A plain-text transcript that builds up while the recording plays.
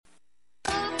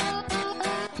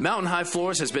Mountain High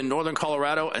Floors has been Northern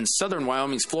Colorado and Southern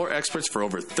Wyoming's floor experts for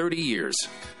over 30 years.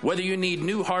 Whether you need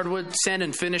new hardwood, sand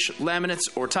and finish, laminates,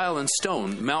 or tile and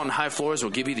stone, Mountain High Floors will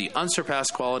give you the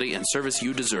unsurpassed quality and service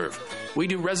you deserve. We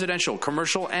do residential,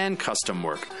 commercial, and custom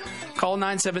work. Call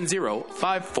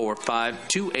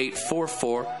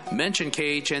 970-545-2844, mention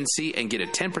KHNC, and get a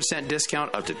 10%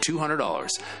 discount up to $200.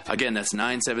 Again, that's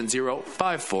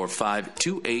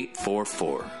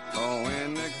 970-545-2844.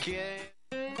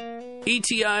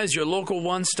 ETI is your local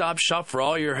one-stop shop for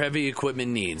all your heavy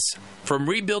equipment needs. From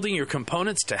rebuilding your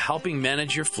components to helping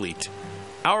manage your fleet.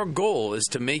 Our goal is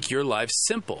to make your life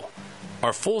simple.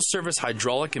 Our full-service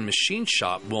hydraulic and machine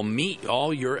shop will meet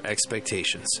all your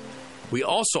expectations. We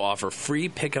also offer free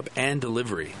pickup and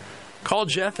delivery. Call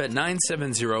Jeff at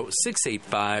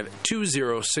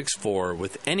 970-685-2064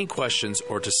 with any questions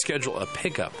or to schedule a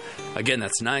pickup. Again,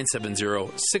 that's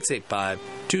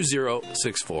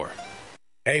 970-685-2064.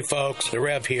 Hey folks, the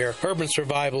Rev here. Urban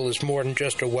Survival is more than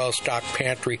just a well-stocked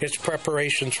pantry. It's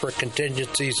preparations for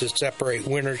contingencies that separate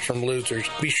winners from losers.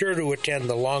 Be sure to attend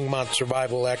the Longmont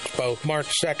Survival Expo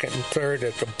March 2nd and 3rd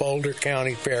at the Boulder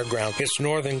County Fairgrounds. It's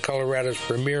Northern Colorado's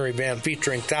premier event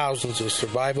featuring thousands of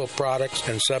survival products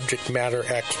and subject matter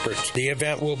experts. The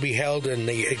event will be held in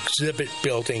the exhibit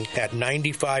building at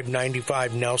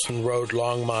 9595 Nelson Road,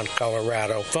 Longmont,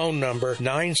 Colorado. Phone number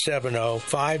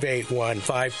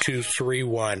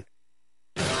 970-581-5231.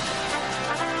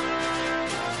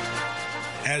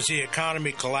 As the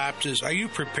economy collapses, are you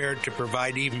prepared to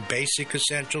provide even basic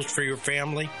essentials for your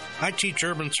family? I teach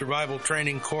Urban Survival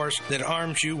Training course that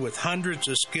arms you with hundreds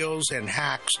of skills and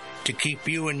hacks to keep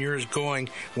you and yours going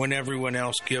when everyone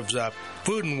else gives up.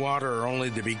 Food and water are only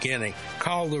the beginning.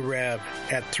 Call the Rev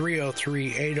at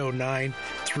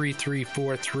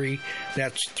 303-809-3343.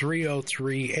 That's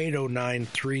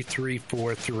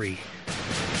 303-809-3343.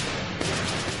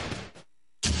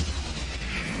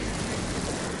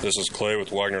 This is Clay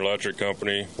with Wagner Electric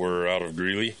Company. We're out of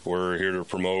Greeley. We're here to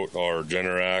promote our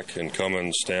Generac and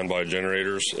Cummins standby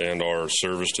generators and our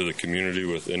service to the community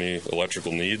with any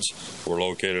electrical needs. We're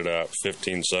located at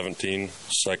 1517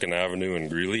 2nd Avenue in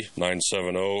Greeley,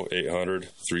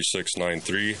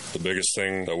 970-800-3693. The biggest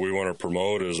thing that we want to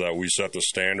promote is that we set the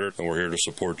standard, and we're here to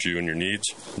support you and your needs.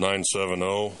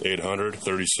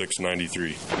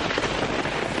 970-800-3693.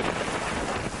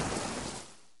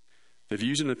 The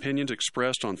views and opinions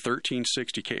expressed on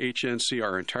 1360 KHNC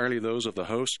are entirely those of the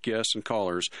host, guests, and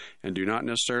callers, and do not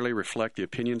necessarily reflect the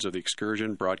opinions of the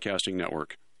Excursion Broadcasting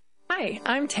Network. Hi,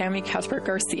 I'm Tammy Cuthbert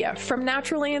Garcia from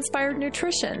Naturally Inspired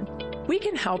Nutrition. We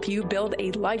can help you build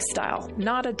a lifestyle,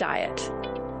 not a diet.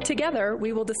 Together,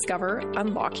 we will discover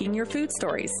unlocking your food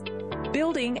stories,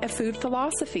 building a food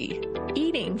philosophy,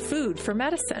 eating food for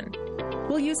medicine.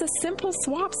 We'll use a simple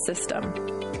swap system.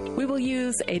 We will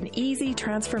use an easy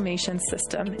transformation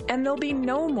system, and there'll be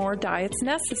no more diets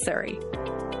necessary.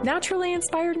 Naturally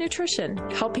Inspired Nutrition,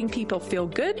 helping people feel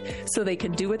good so they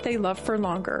can do what they love for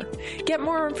longer. Get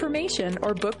more information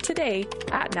or book today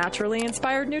at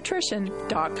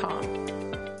naturallyinspirednutrition.com.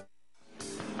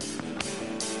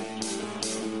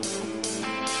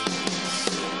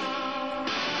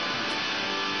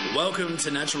 Welcome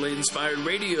to Naturally Inspired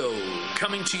Radio,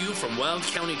 coming to you from Wild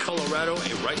County, Colorado,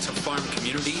 a right-to-farm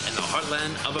community in the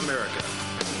heartland of America.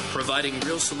 Providing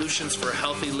real solutions for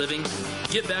healthy living,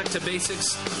 get back to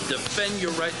basics, defend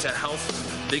your right to health.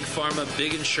 Big pharma,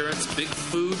 big insurance, big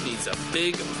food needs a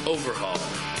big overhaul.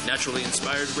 Naturally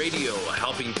Inspired Radio,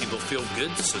 helping people feel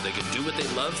good so they can do what they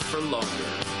love for longer.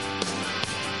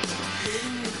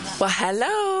 Well,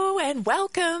 hello and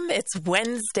welcome. It's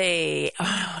Wednesday.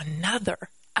 Oh,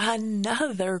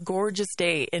 another gorgeous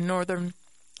day in northern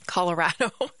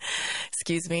Colorado.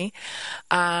 Excuse me.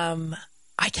 I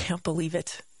can't believe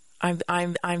it.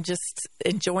 I'm just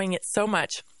enjoying it so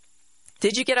much.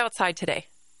 Did you get outside today?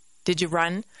 Did you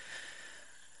run?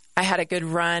 I had a good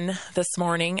run this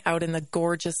morning out in the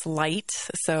gorgeous light.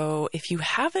 So if you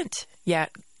haven't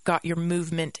yet got your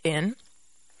movement in,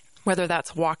 whether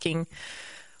that's walking,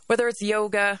 whether it's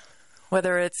yoga,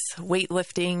 whether it's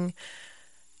weightlifting,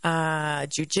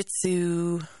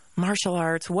 jiu-jitsu, martial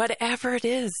arts, whatever it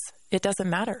is, it doesn't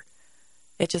matter.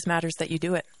 It just matters that you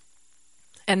do it.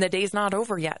 And the day's not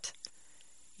over yet.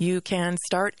 You can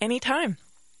start anytime.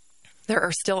 There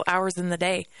are still hours in the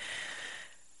day.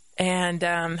 And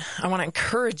I want to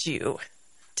encourage you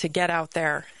to get out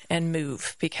there and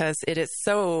move because it is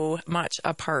so much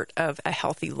a part of a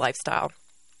healthy lifestyle.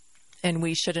 And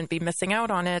we shouldn't be missing out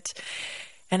on it.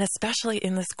 And especially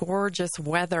in this gorgeous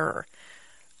weather.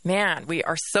 Man, we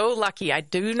are so lucky. I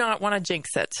do not want to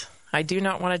jinx it.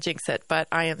 But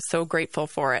I am so grateful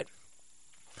for it.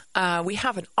 We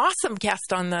have an awesome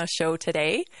guest on the show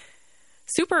today.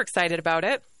 Super excited about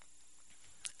it.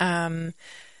 Man,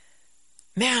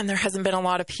 there hasn't been a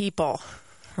lot of people,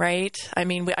 right? I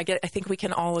mean, I think we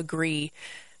can all agree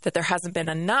that there hasn't been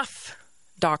enough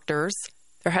doctors.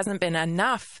 There hasn't been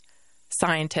enough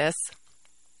scientists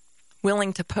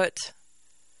willing to put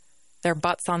their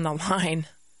butts on the line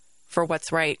for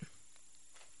what's right.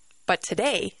 But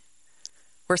today,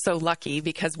 we're so lucky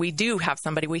because we do have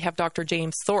somebody. We have Dr.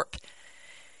 James Thorpe.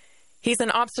 He's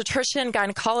an obstetrician,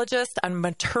 gynecologist, and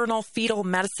maternal fetal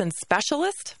medicine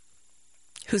specialist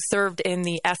who served in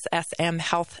the SSM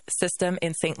Health System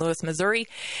in St. Louis, Missouri.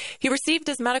 He received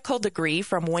his medical degree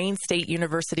from Wayne State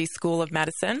University School of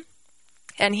Medicine,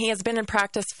 and he has been in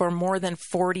practice for more than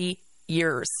 40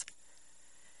 years.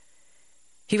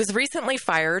 He was recently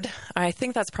fired. I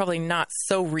think that's probably not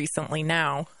so recently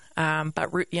now, but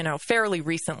fairly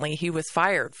recently he was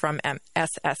fired from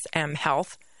SSM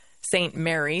Health, St.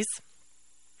 Mary's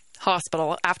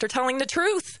Hospital, after telling the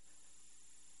truth.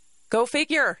 Go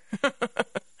figure.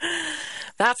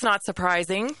 That's not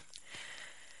surprising.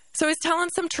 So he's telling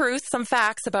some truth, some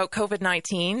facts about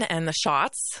COVID-19 and the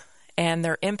shots and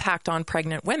their impact on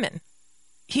pregnant women.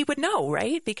 He would know,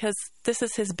 right? Because this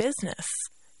is his business.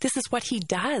 This is what he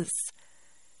does.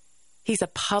 He's a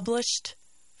published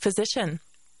physician.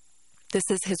 This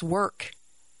is his work.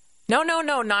 No,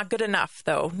 not good enough,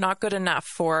 though. Not good enough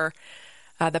for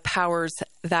the powers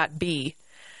that be.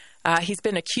 He's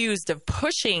been accused of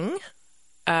pushing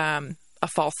a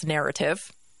false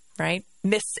narrative, right?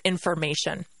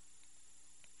 Misinformation.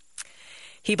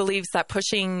 He believes that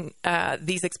pushing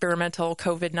these experimental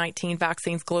COVID-19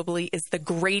 vaccines globally is the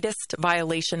greatest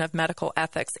violation of medical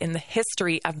ethics in the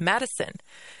history of medicine,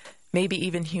 maybe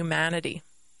even humanity.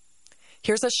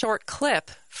 Here's a short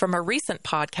clip from a recent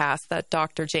podcast that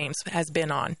Dr. James has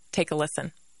been on. Take a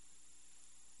listen.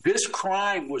 This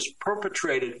crime was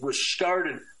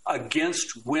started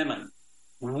against women.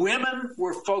 Women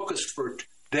were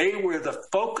they were the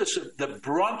focus of the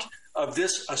brunt of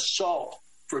this assault.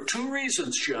 For two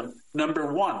reasons, Jim.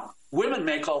 Number one, women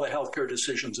make all the healthcare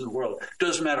decisions in the world.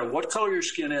 Doesn't matter what color your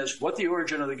skin is, what the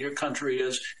origin of your country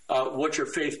is, what your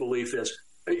faith belief is.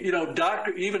 Even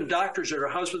doctors that are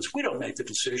husbands, we don't make the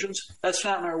decisions. That's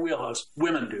not in our wheelhouse.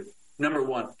 Women do. Number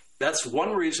one. That's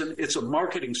one reason. It's a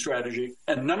marketing strategy.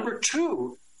 And number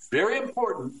two, very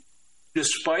important,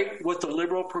 despite what the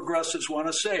liberal progressives want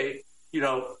to say,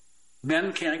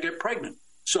 men can't get pregnant.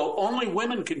 So only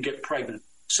women can get pregnant.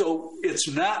 So it's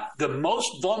not the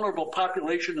most vulnerable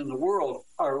population in the world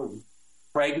are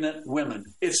pregnant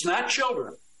women. It's not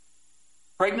children.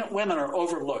 Pregnant women are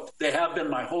overlooked. They have been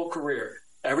my whole career.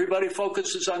 Everybody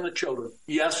focuses on the children.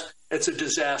 Yes, it's a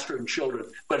disaster in children,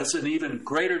 but it's an even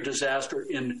greater disaster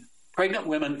in pregnant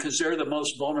women because they're the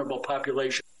most vulnerable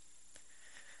population.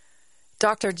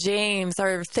 Dr. James,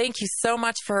 thank you so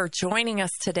much for joining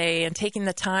us today and taking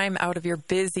the time out of your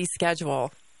busy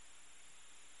schedule.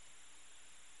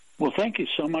 Well, thank you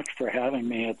so much for having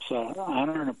me. It's an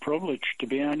honor and a privilege to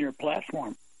be on your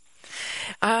platform.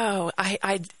 Oh,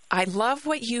 I love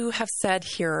what you have said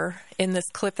here in this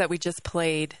clip that we just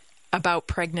played about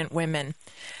pregnant women.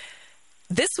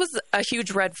 This was a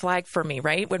huge red flag for me,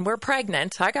 right? When we're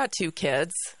pregnant, I got 2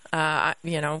 kids. I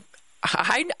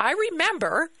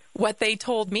remember what they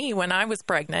told me when I was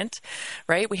pregnant,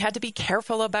 right? We had to be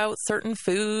careful about certain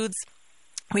foods.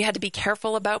 We had to be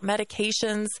careful about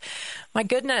medications. My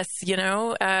goodness,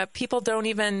 people don't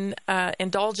even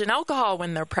indulge in alcohol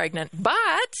when they're pregnant.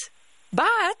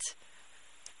 But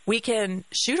we can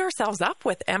shoot ourselves up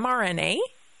with mRNA?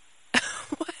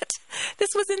 What? This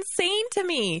was insane to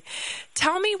me.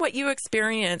 Tell me what you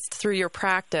experienced through your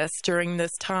practice during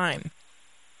this time.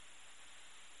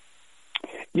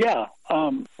 Yeah,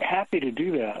 happy to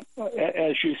do that.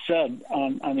 As you said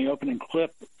on the opening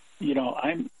clip,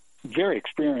 I'm very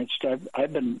experienced.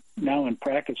 I've been now in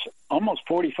practice almost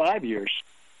 45 years.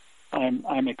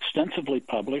 I'm extensively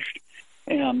published,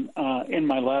 and in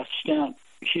my last stint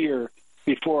here,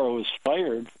 before I was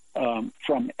fired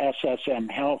from SSM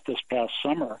Health this past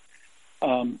summer,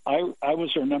 I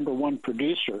was their number one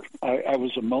producer. I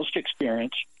was the most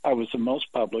experienced. I was the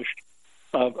most published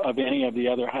of any of the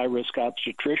other high-risk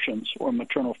obstetricians or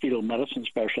maternal fetal medicine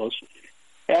specialists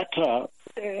at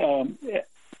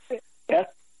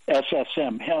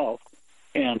SSM Health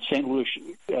and St. Louis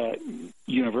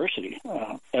University.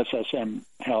 SSM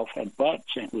Health had bought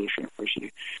St. Louis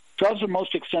University. So I was the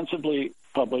most extensively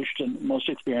published and most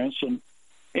experienced, and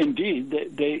indeed,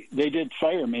 they did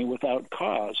fire me without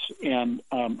cause, and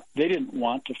they didn't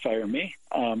want to fire me,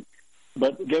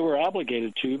 but they were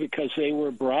obligated to because they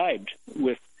were bribed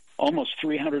with almost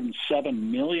 $307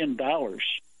 million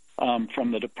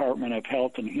from the Department of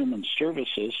Health and Human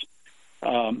Services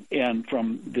and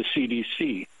from the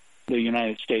CDC, the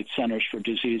United States Centers for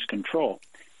Disease Control.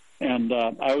 And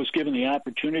I was given the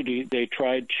opportunity. They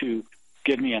tried to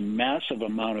give me a massive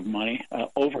amount of money,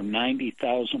 over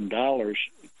 $90,000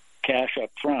 cash up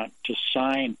front, to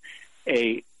sign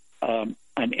an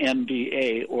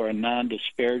NDA, or a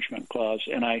non-disparagement clause.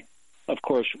 And I, of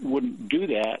course, wouldn't do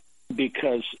that,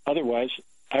 because otherwise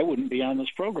I wouldn't be on this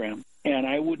program, and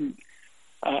I would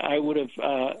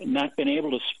have not been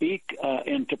able to speak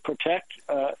and to protect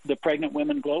the pregnant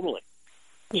women globally.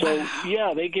 So,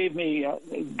 yeah, they gave me,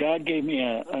 God gave me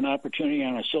an opportunity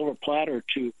on a silver platter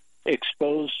to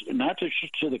expose not just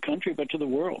to the country, but to the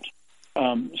world.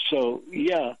 So,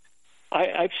 yeah,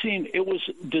 I've seen it was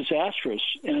disastrous.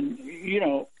 And,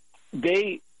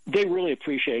 they really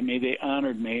appreciated me. They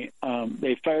honored me.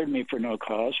 They fired me for no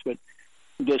cause. But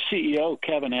the CEO,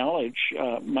 Kevin Elledge,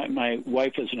 my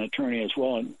wife is an attorney as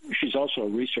well, and she's also a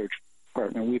research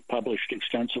partner. We've published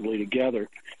extensively together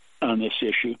on this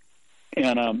issue.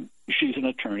 And she's an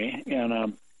attorney.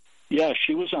 And, yeah,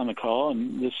 she was on the call,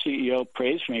 and the CEO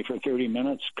praised me for 30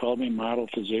 minutes, called me model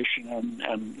physician and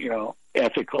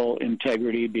ethical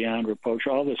integrity beyond reproach,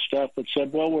 all this stuff, but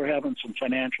said, well, we're having some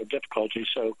financial difficulties,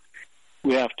 so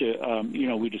we have to,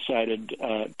 we decided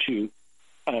to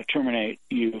terminate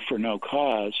you for no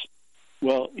cause.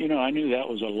 Well, I knew that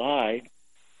was a lie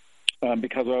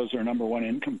because I was their number one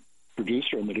income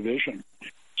producer in the division.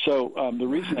 So the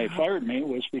reason they fired me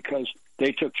was because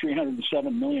they took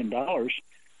 $307 million,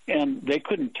 and they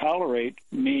couldn't tolerate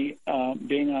me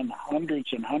being on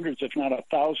hundreds and hundreds, if not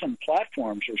 1,000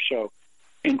 platforms or so,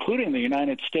 including the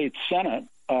United States Senate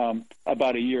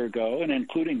about a year ago, and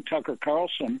including Tucker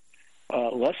Carlson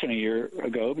less than a year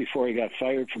ago before he got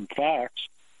fired from Fox.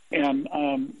 And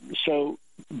so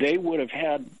they would have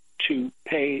had to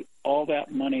pay all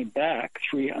that money back,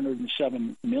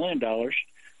 $307 million,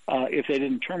 if they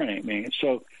didn't terminate me.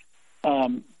 So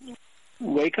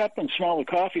wake up and smell the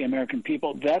coffee, American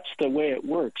people. That's the way it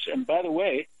works. And by the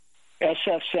way,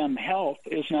 SSM Health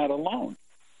is not alone.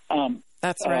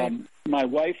 That's right. My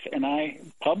wife and I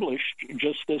published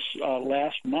just this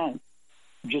last month,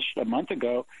 just a month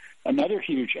ago, another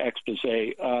huge expose,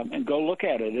 and go look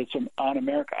at it. It's on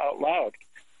America Out Loud.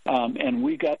 And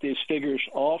we got these figures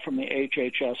all from the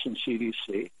HHS and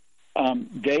CDC.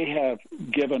 They have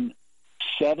given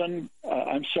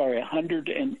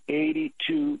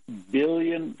 $182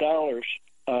 billion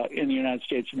in the United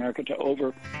States of America to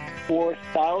over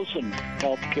 4,000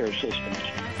 healthcare systems.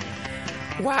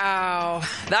 Wow.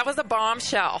 That was a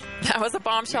bombshell. That was a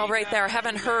bombshell right there. I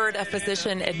haven't heard a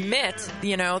physician admit,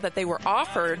 that they were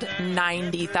offered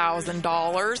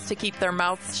 $90,000 to keep their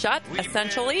mouths shut,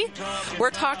 essentially.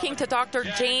 We're talking to Dr.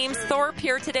 James Thorpe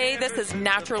here today. This is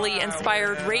Naturally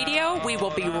Inspired Radio. We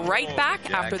will be right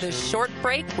back after this short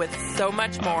break with so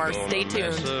much more. Stay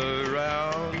tuned.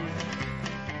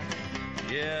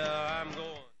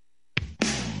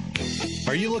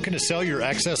 Are you looking to sell your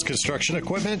excess construction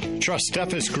equipment? Trust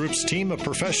Steffes Group's team of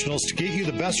professionals to get you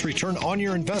the best return on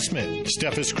your investment.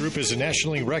 Steffes Group is a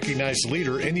nationally recognized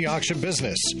leader in the auction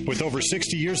business with over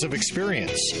 60 years of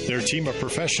experience. Their team of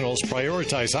professionals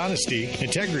prioritize honesty,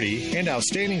 integrity, and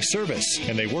outstanding service,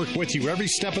 and they work with you every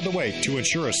step of the way to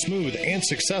ensure a smooth and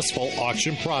successful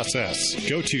auction process.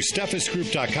 Go to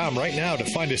SteffesGroup.com right now to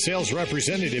find a sales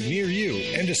representative near you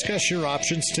and discuss your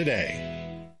options today.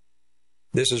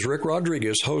 This is Rick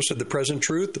Rodriguez, host of The Present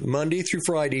Truth, Monday through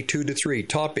Friday, 2 to 3.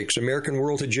 Topics: American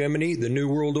world hegemony, the New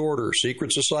World Order,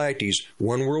 secret societies,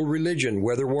 one world religion,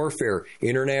 weather warfare,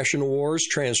 international wars,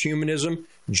 transhumanism.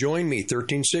 Join me,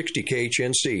 1360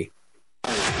 KHNC.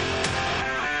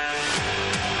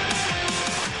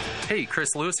 Hey,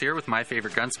 Chris Lewis here with My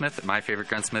Favorite Gunsmith at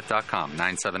MyFavoriteGunsmith.com,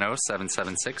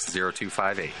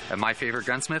 970-776-0258. At My Favorite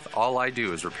Gunsmith, all I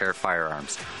do is repair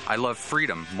firearms. I love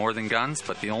freedom more than guns,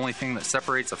 but the only thing that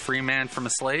separates a free man from a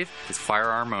slave is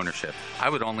firearm ownership. I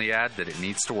would only add that it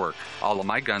needs to work. All of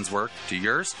my guns work. Do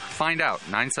yours? Find out.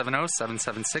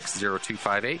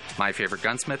 970-776-0258. My Favorite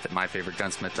Gunsmith at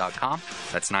MyFavoriteGunsmith.com.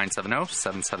 That's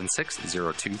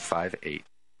 970-776-0258.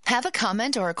 Have a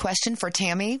comment or a question for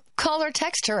Tammy? Call or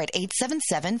text her at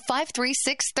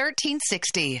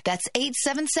 877-536-1360. That's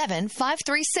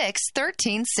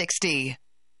 877-536-1360.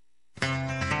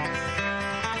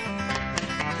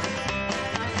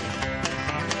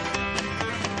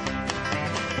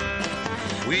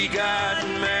 We got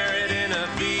married in a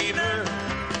fever,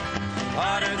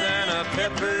 hotter than a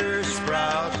pepper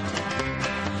sprout.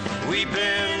 We've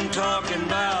been talking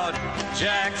about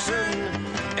Jackson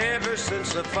ever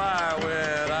since the fire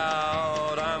went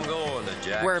out. I'm going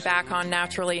back on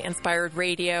Naturally Inspired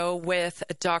Radio with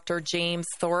Dr. James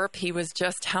Thorpe. He was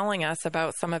just telling us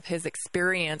about some of his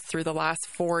experience through the last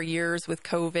 4 years with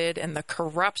COVID and the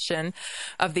corruption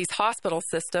of these hospital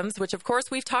systems, which, of course,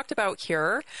 we've talked about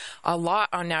here a lot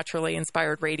on Naturally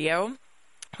Inspired Radio.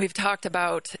 We've talked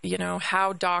about,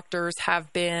 how doctors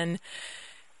have been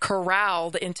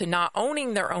corralled into not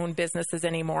owning their own businesses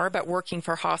anymore, but working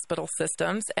for hospital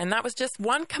systems. And that was just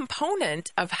one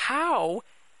component of how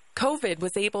COVID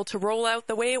was able to roll out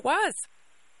the way it was.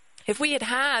 If we had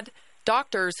had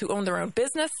doctors who owned their own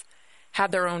business,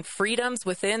 had their own freedoms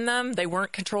within them, they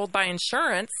weren't controlled by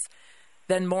insurance,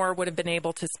 then more would have been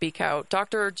able to speak out.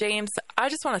 Dr. James, I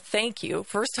just want to thank you,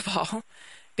 first of all,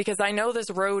 because I know this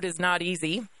road is not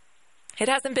easy. It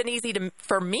hasn't been easy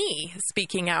for me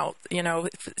speaking out,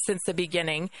 since the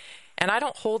beginning. And I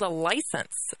don't hold a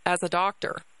license as a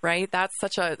doctor, right? That's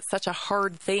such a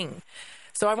hard thing.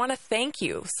 So I want to thank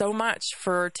you so much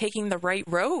for taking the right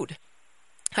road.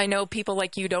 I know people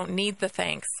like you don't need the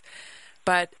thanks,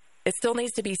 but it still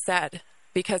needs to be said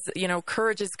because,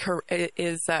 courage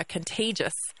is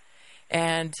contagious.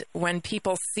 And when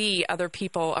people see other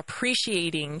people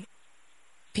appreciating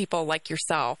people like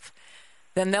yourself,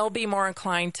 then they'll be more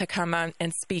inclined to come on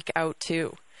and speak out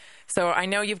too. So I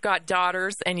know you've got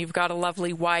daughters and you've got a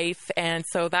lovely wife, and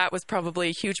so that was probably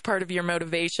a huge part of your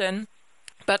motivation,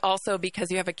 but also because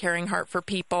you have a caring heart for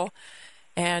people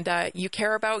and you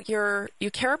care about your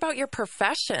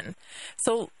profession.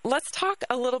 So let's talk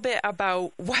a little bit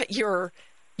about what your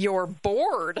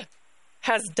board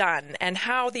has done and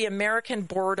how the American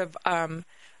Board of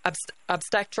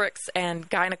Obstetrics and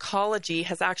Gynecology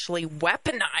has actually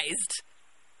weaponized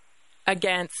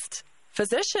against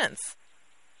physicians.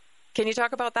 Can you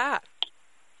talk about that?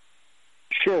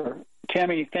 Sure.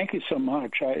 Tammy, thank you so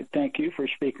much. I thank you for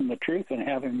speaking the truth and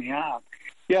having me on.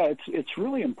 Yeah, it's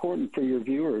really important for your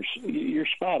viewers. You're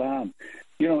spot on.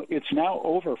 It's now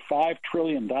over $5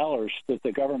 trillion that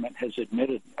the government has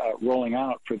admitted rolling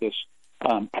out for this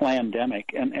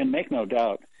pandemic. And make no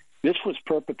doubt, this was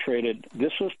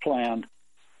planned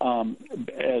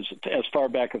as far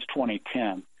back as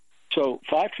 2010. So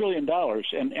 $5 trillion,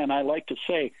 and I like to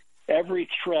say every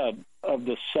thread of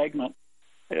the segment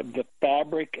of the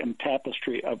fabric and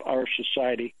tapestry of our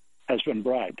society has been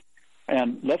bribed.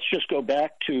 And let's just go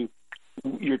back to,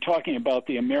 you're talking about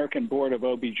the American Board of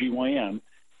OBGYN.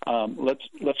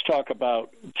 Let's talk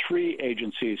about three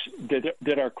agencies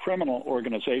that are criminal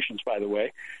organizations, by the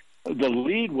way. The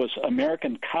lead was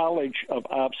American College of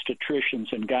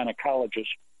Obstetricians and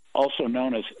Gynecologists, also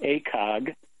known as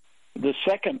ACOG. The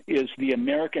second is the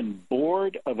American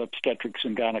Board of Obstetrics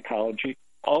and Gynecology,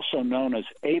 also known as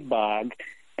ABOG.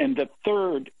 And the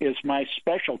third is my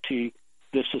specialty,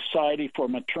 the Society for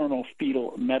Maternal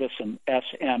Fetal Medicine,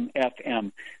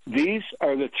 SMFM. These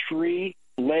are the three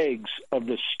legs of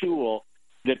the stool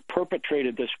that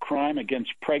perpetrated this crime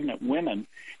against pregnant women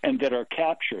and that are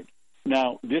captured.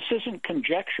 Now, this isn't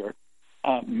conjecture.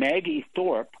 Maggie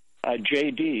Thorpe,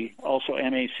 JD, also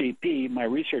MACP, my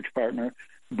research partner,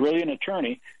 brilliant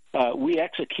attorney, we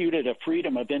executed a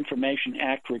Freedom of Information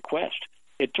Act request.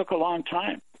 It took a long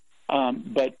time,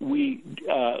 but we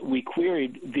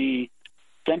queried the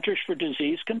Centers for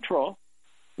Disease Control,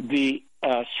 the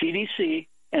CDC,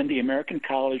 and the American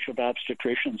College of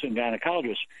Obstetricians and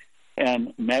Gynecologists.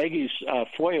 And Maggie's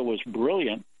FOIA was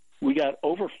brilliant. We got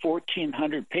over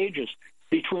 1,400 pages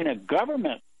between a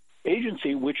government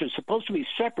agency, which is supposed to be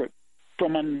separate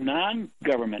from a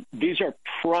non-government. These are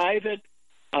private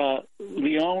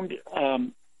owned,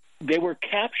 they were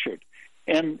captured.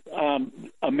 And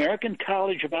American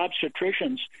College of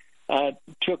Obstetricians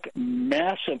took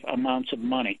massive amounts of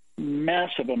money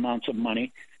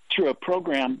through a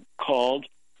program called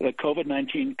the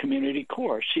COVID-19 Community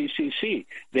Corps, CCC.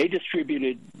 They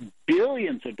distributed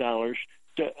billions of dollars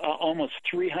to almost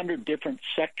 300 different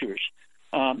sectors,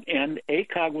 and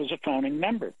ACOG was a founding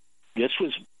member. This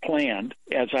was planned,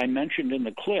 as I mentioned in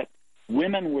the clip.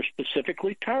 Women were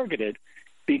specifically targeted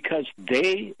because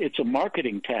it's a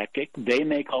marketing tactic. They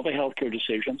make all the healthcare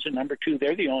decisions, and number two,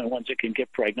 they're the only ones that can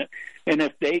get pregnant. And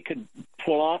if they could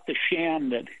pull off the sham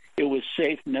that it was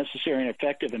safe, necessary, and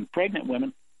effective in pregnant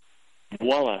women,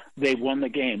 voila, they've won the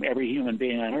game. Every human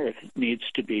being on earth needs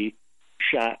to be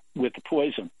shot with the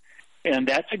poison. And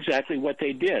that's exactly what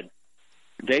they did.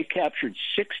 They captured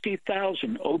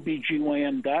 60,000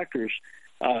 OBGYN doctors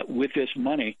with this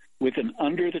money, with an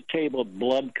under-the-table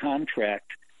blood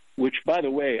contract, which, by the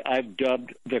way, I've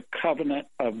dubbed the covenant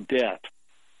of death,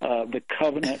 the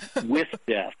covenant with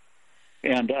death.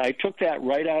 And I took that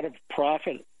right out of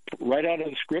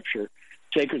the Scripture.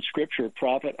 sacred scripture,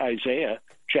 prophet Isaiah,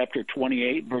 chapter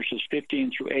 28, verses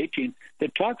 15 through 18,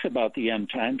 that talks about the end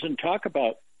times and talk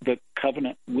about the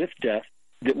covenant with death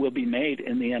that will be made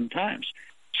in the end times.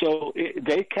 So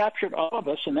they captured all of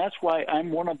us, and that's why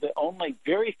I'm one of the only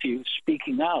very few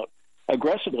speaking out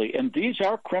aggressively. And these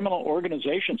are criminal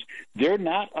organizations. They're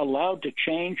not allowed to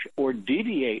change or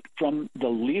deviate from the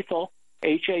lethal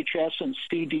HHS and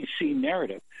CDC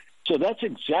narrative. So that's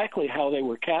exactly how they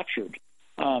were captured.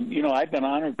 I've been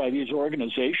honored by these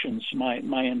organizations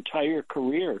my entire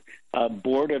career,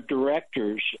 board of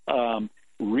directors,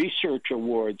 research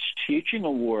awards, teaching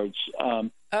awards. I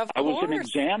was an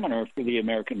examiner for the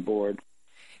American Board.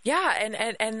 Yeah,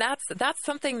 and that's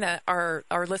something that our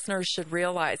listeners should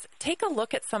realize. Take a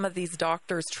look at some of these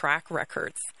doctors' track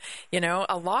records.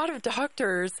 A lot of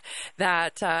doctors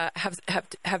that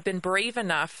have been brave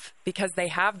enough because they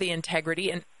have the integrity,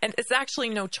 and it's actually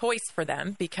no choice for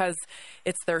them because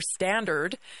it's their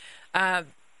standard.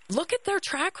 Look at their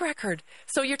track record.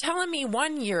 So you're telling me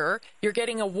 1 year you're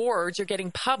getting awards, you're getting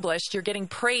published, you're getting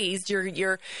praised,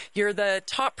 you're the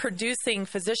top producing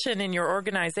physician in your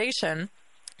organization.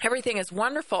 Everything is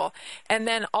wonderful, and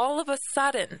then all of a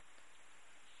sudden,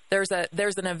 there's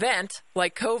an event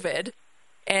like COVID,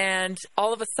 and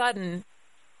all of a sudden,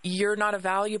 you're not a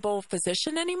valuable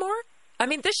physician anymore? I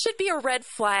mean, this should be a red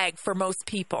flag for most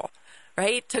people,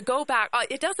 right? To go back,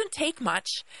 it doesn't take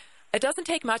much. It doesn't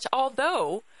take much,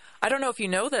 although, I don't know if you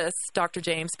know this, Dr.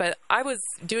 James, but I was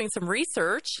doing some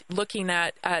research looking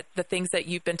at the things that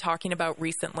you've been talking about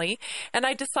recently, and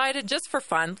I decided just for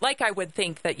fun, like I would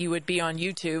think that you would be on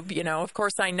YouTube, of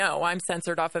course I know I'm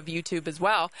censored off of YouTube as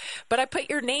well, but I put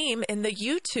your name in the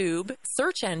YouTube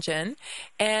search engine,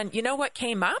 and you know what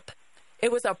came up?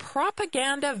 It was a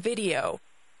propaganda video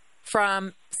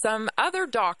from some other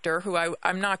doctor who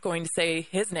I'm not going to say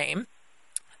his name,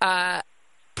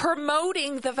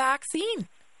 promoting the vaccine.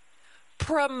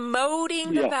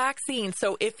 Promoting the vaccine.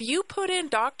 So if you put in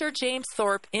Dr. James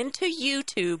Thorpe into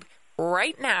YouTube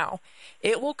right now,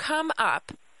 it will come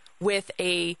up with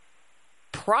a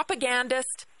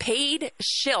propagandist paid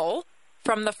shill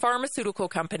from the pharmaceutical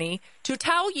company to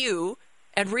tell you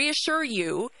and reassure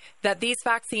you that these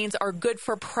vaccines are good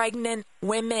for pregnant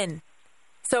women.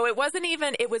 So it wasn't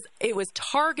even, it was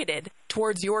targeted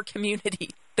towards your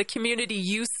community, the community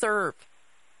you serve.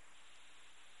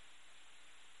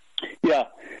 Yeah,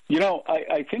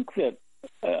 I think that,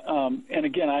 and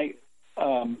again, I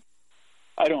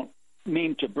don't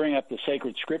mean to bring up the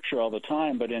sacred scripture all the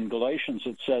time, but in Galatians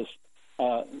it says,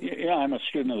 I'm a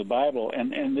student of the Bible,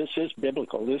 and this is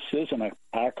biblical. This is an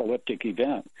apocalyptic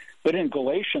event. But in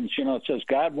Galatians, it says,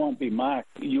 God won't be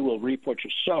mocked. You will reap what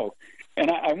you sow. And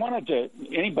I wanted to,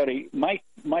 anybody, my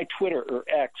Twitter or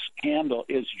X handle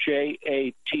is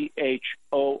JATHORP.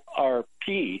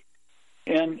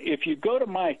 And if you go to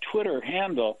my Twitter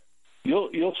handle,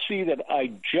 you'll see that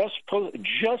I just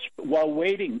while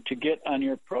waiting to get on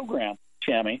your program,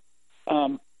 Tammy,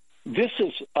 this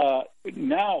is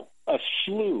now a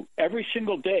slew every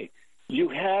single day. You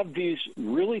have these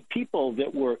really people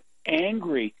that were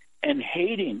angry and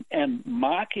hating and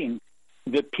mocking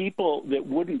the people that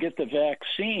wouldn't get the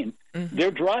vaccine. Mm-hmm.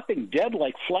 They're dropping dead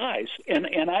like flies.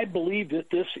 And I believe that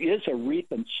this is a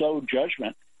reap and sow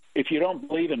judgment. If you don't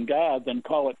believe in God, then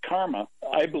call it karma.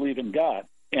 I believe in God,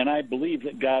 and I believe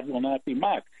that God will not be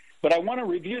mocked. But I want to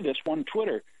review this one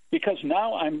Twitter, because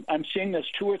now I'm seeing this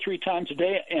 2 or 3 times a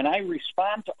day, and I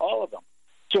respond to all of them.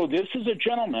 So this is a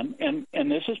gentleman, and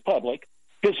this is public.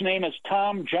 His name is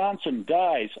Tom Johnson,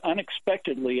 dies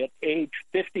unexpectedly at age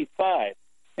 55.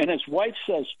 And his wife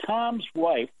says Tom's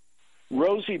wife,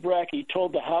 Rosie Brackey,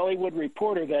 told the Hollywood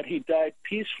Reporter that he died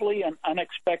peacefully and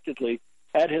unexpectedly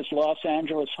at his Los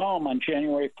Angeles home on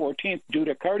January 14th due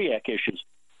to cardiac issues.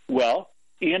 Well,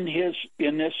 in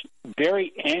this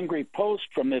very angry post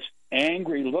from this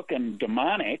angry-looking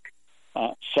demonic,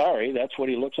 sorry, that's what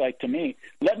he looks like to me,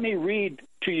 let me read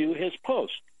to you his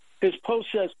post. His post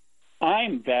says,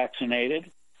 I'm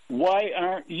vaccinated. Why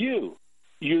aren't you?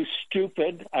 You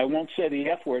stupid, I won't say the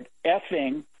F word,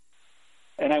 effing,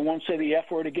 and I won't say the F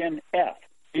word again, F.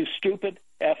 You stupid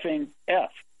effing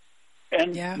F.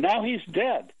 And now he's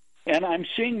dead. And I'm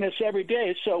seeing this every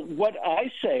day. So what I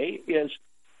say is,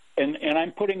 and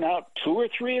I'm putting out 2 or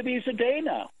 3 of these a day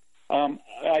now.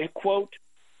 I quote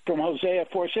from Hosea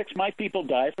 4:6, my people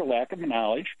die for lack of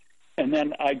knowledge. And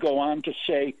then I go on to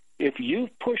say, if you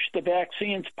push the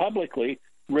vaccines publicly,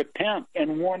 repent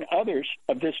and warn others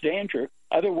of this danger.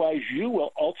 Otherwise, you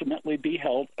will ultimately be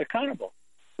held accountable.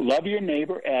 Love your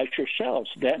neighbor as yourselves.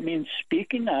 That means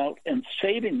speaking out and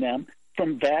saving them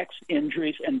from vax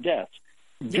injuries and deaths.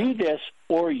 Do this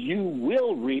or you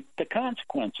will reap the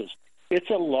consequences. It's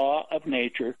a law of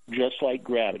nature, just like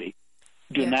gravity.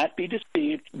 Do not be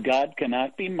deceived. God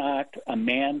cannot be mocked. A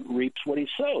man reaps what he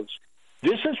sows.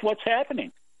 This is what's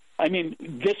happening. I mean,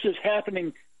 this is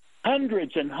happening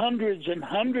hundreds and hundreds and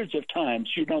hundreds of times.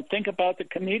 You know, think about the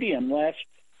comedian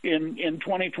in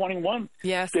 2021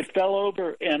 that fell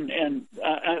over, and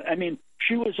I mean,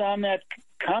 she was on that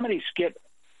comedy skit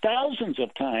thousands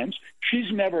of times.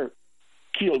 She's never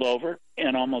keeled over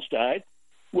and almost died.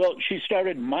 Well, she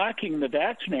started mocking the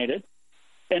vaccinated,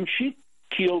 and she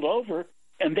keeled over,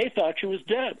 and they thought she was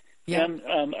dead. Yeah.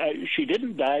 And she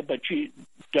didn't die, but she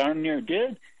darn near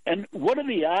did. And what are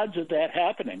the odds of that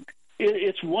happening?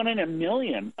 It's 1 in a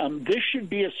million. This should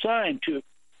be a sign to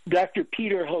Dr.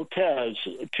 Peter Hotez,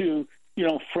 to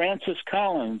Francis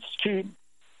Collins, to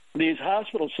these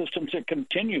hospital systems that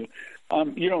continue.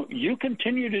 You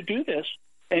continue to do this,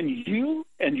 and you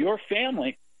and your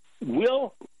family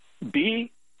will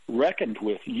be reckoned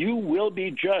with. You will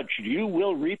be judged. You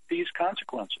will reap these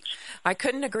consequences. I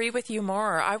couldn't agree with you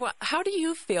more. How do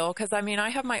you feel? Because, I mean, I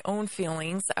have my own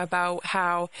feelings about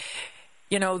how,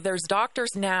 there's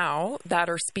doctors now that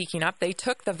are speaking up. They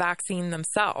took the vaccine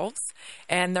themselves,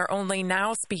 and they're only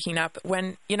now speaking up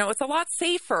when, it's a lot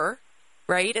safer,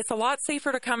 right? It's a lot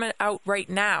safer to come out right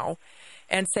now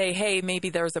and say, hey, maybe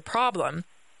there's a problem.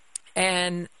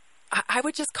 And I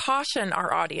would just caution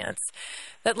our audience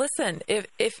that, listen,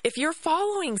 if you're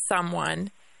following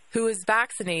someone who is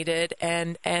vaccinated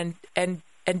and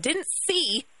didn't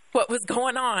see what was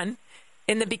going on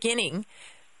in the beginning,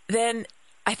 then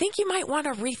I think you might want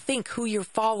to rethink who you're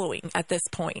following at this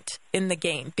point in the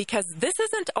game, because this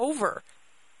isn't over,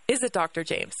 is it, Dr.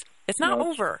 James? It's not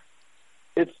over.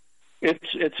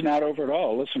 It's not over at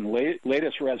all. Listen,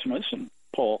 latest Rasmussen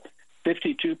poll,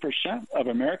 52% of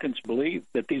Americans believe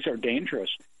that these are dangerous.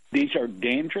 These are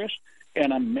dangerous,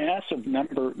 and a massive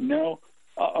number know.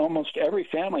 Almost every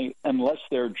family, unless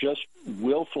they're just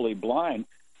willfully blind,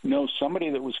 knows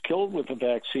somebody that was killed with the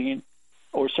vaccine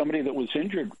or somebody that was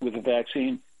injured with the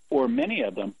vaccine, or many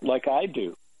of them, like I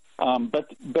do. But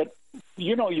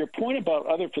your point about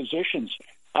other physicians,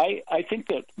 I think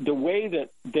that the way that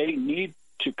they need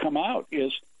to come out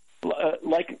is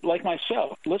like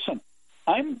myself. Listen,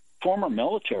 I'm former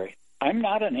military. I'm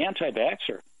not an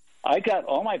anti-vaxxer. I got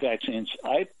all my vaccines.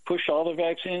 I pushed all the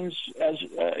vaccines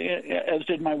as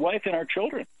did my wife and our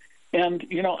children. And,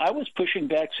 I was pushing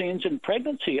vaccines in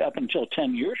pregnancy up until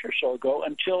 10 years or so ago,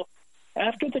 until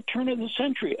after the turn of the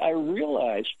century, I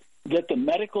realized that the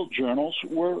medical journals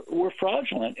were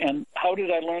fraudulent. And how did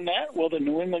I learn that? Well, the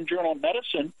New England Journal of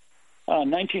Medicine,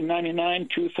 1999,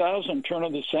 2000, turn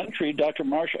of the century, Dr.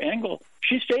 Marsha Engel,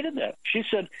 she stated that. She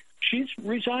said she's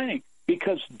resigning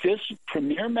because this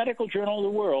premier medical journal of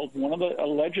the world, one of the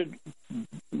alleged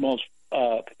most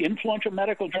influential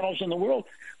medical journals in the world,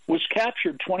 was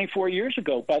captured 24 years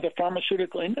ago by the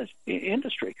pharmaceutical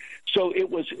industry. So it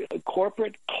was a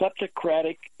corporate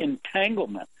kleptocratic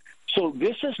entanglement. So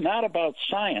this is not about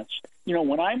science.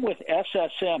 When I'm with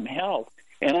SSM Health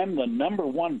and I'm the number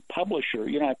one publisher,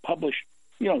 I published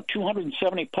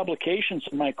 270 publications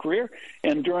in my career,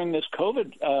 and during this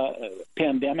COVID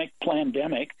pandemic,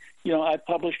 I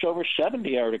published over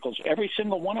 70 articles. Every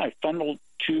single one I funneled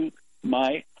to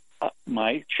my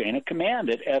chain of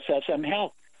command at SSM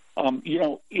Health.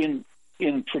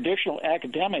 In traditional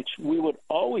academics, we would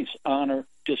always honor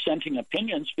dissenting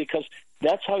opinions because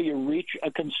that's how you reach a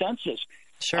consensus.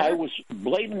 Sure. I was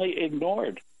blatantly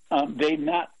ignored. They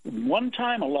not one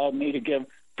time allowed me to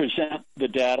present the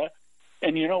data.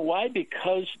 And you know why?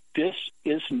 Because this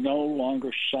is no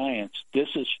longer science. This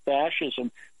is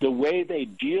fascism. The way they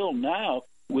deal now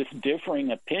with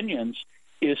differing opinions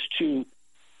is to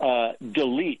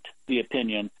delete the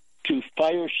opinion, to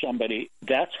fire somebody.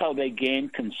 That's how they gain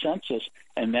consensus,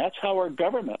 and that's how our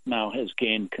government now has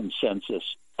gained consensus,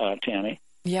 Tammy.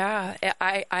 Yeah,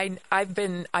 I've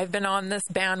been on this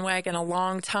bandwagon a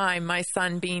long time. My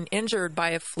son being injured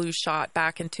by a flu shot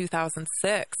back in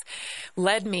 2006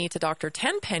 led me to Dr.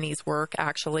 Tenpenny's work,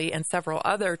 actually, and several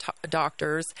other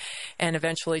doctors, and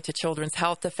eventually to Children's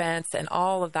Health Defense and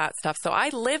all of that stuff. So I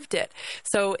lived it.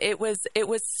 So it was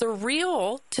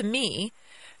surreal to me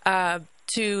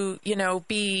to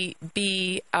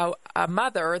be a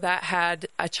mother that had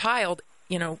a child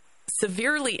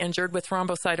severely injured with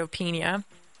thrombocytopenia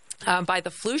by the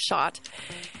flu shot.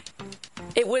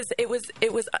 It was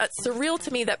surreal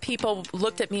to me that people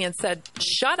looked at me and said,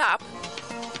 "Shut up,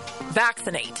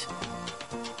 vaccinate."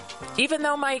 Even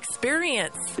though my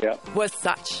experience was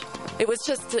such, it was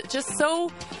just so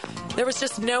There was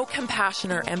just no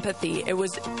compassion or empathy. It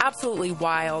was absolutely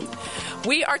wild.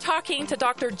 We are talking to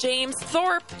Dr. James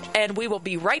Thorpe, and we will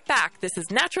be right back. This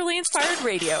is Naturally Inspired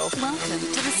Radio. Welcome to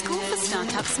the School for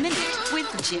Startups Minute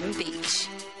with Jim Beach.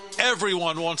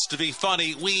 Everyone wants to be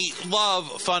funny. We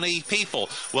love funny people.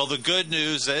 Well, the good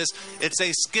news is it's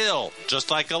a skill.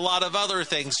 Just like a lot of other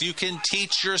things, you can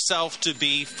teach yourself to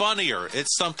be funnier.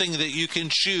 It's something that you can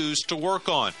choose to work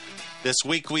on. This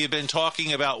week we have been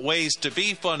talking about ways to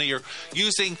be funnier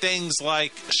using things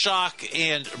like shock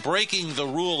and breaking the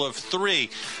rule of 3.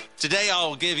 Today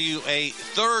I'll give you a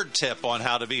third tip on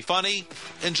how to be funny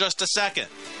in just a second.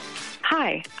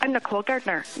 Hi, I'm Nicole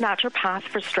Gardner, naturopath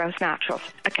for Strauss Naturals,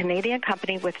 a Canadian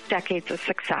company with decades of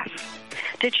success.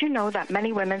 Did you know that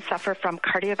many women suffer from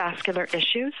cardiovascular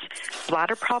issues,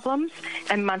 bladder problems,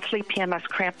 and monthly PMS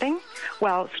cramping?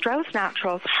 Well, Strauss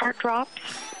Naturals Heart Drops,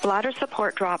 Bladder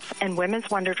Support Drops, and Women's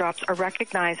Wonder Drops are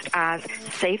recognized as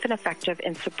safe and effective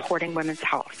in supporting women's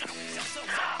health.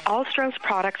 All Strauss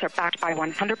products are backed by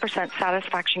 100%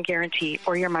 satisfaction guarantee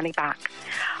or your money back.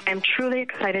 I'm truly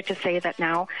excited to say that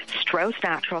now Strauss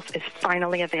Naturals is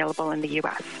finally available in the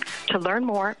U.S. To learn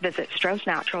more, visit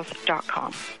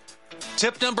StraussNaturals.com.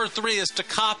 Tip number 3 is to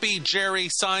copy Jerry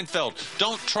Seinfeld.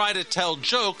 Don't try to tell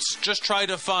jokes, just try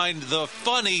to find the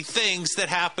funny things that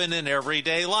happen in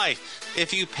everyday life.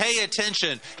 If you pay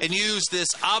attention and use this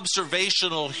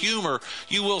observational humor,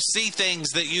 you will see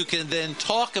things that you can then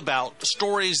talk about,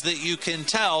 stories that you can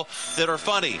tell that are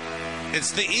funny.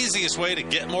 It's the easiest way to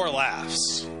get more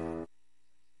laughs.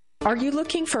 Are you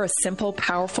looking for a simple,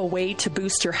 powerful way to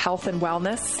boost your health and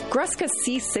wellness? Gruska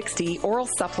C60 oral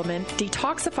supplement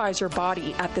detoxifies your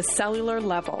body at the cellular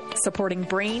level, supporting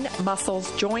brain,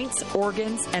 muscles, joints,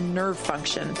 organs, and nerve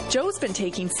function. Joe's been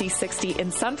taking C60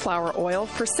 in sunflower oil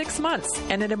for 6 months,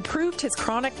 and it improved his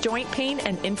chronic joint pain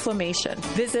and inflammation.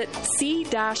 Visit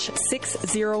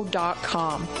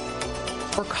c-60.com.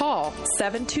 or call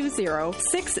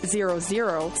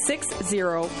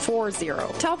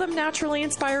 720-600-6040. Tell them Naturally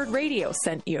Inspired Radio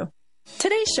sent you.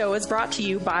 Today's show is brought to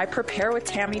you by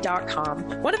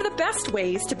PrepareWithTammy.com. One of the best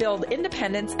ways to build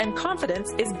independence and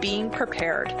confidence is being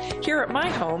prepared. Here at my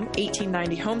home,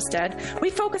 1890 Homestead, we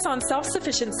focus on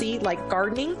self-sufficiency like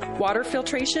gardening, water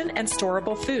filtration, and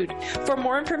storable food. For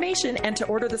more information and to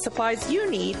order the supplies you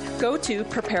need, go to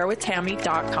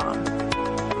PrepareWithTammy.com.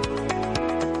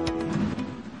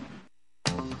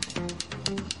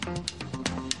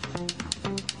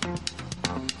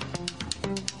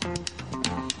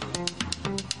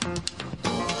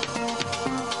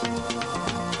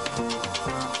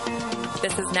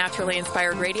 This is Naturally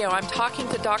Inspired Radio. I'm talking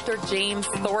to Dr. James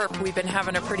Thorpe. We've been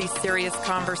having a pretty serious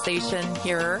conversation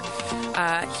here.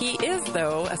 He is,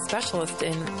 though, a specialist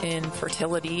in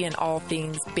fertility and all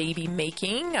things baby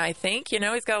making, I think. You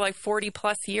know, he's got like 40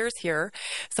 plus years here.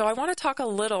 So I want to talk a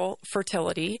little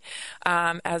fertility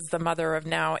as the mother of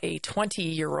now a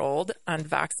 20-year-old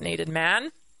unvaccinated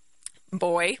man.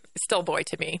 Boy, still boy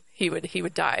to me. He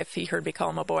would die if he heard me call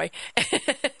him a boy.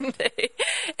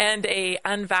 and a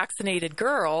unvaccinated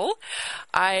girl.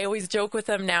 I always joke with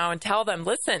them now and tell them,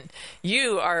 listen,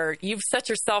 you've set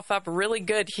yourself up really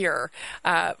good here.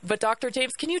 But Dr.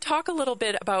 James, can you talk a little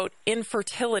bit about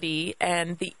infertility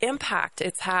and the impact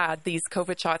these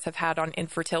COVID shots have had on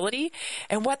infertility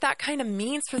and what that kind of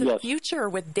means for the future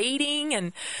with dating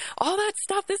and all that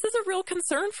stuff? This is a real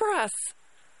concern for us.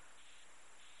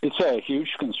 It's a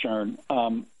huge concern.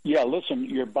 Listen,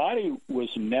 your body was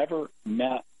never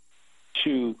meant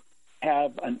to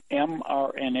have an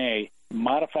mRNA,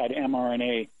 modified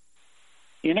mRNA,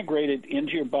 integrated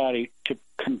into your body to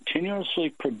continuously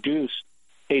produce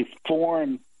a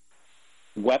foreign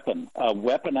weapon, a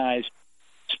weaponized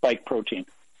spike protein.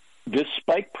 This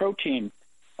spike protein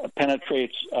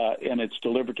penetrates and it's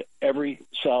delivered to every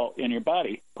cell in your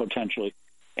body, potentially.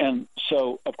 And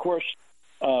so, of course,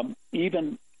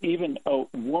 even a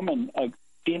woman, a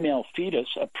female fetus,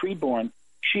 a preborn,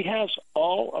 she has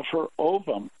all of her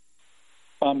ovum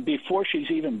before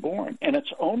she's even born, and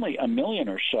it's only 1 million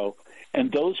or so,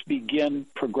 and those begin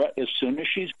as soon as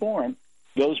she's born.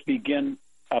 Those begin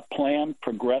a planned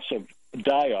progressive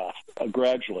die-off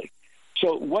gradually.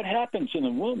 So what happens in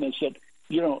the womb is that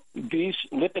these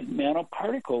lipid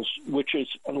nanoparticles, which is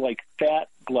like fat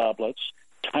globules,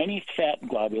 tiny fat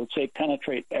globules, they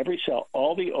penetrate every cell,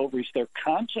 all the ovaries. They're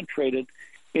concentrated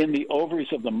in the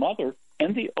ovaries of the mother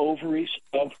and the ovaries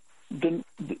of the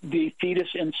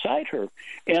fetus inside her.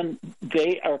 And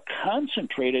they are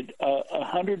concentrated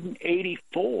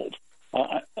 180-fold,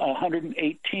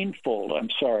 118-fold,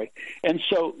 I'm sorry. And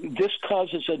so this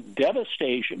causes a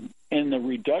devastation in the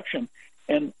reduction,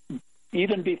 and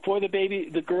even before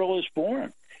the girl is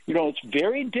born. it's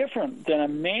very different than a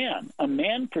man. A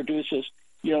man produces,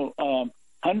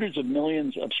 hundreds of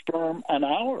millions of sperm an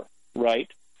hour, right?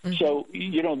 Mm-hmm. So,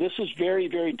 this is very,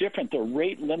 very different. The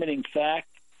rate-limiting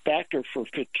factor for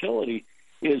fertility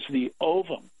is the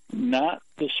ovum, not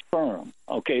the sperm,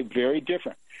 okay? Very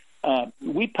different.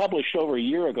 We published over a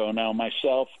year ago now,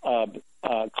 myself,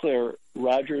 Claire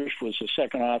Rogers was the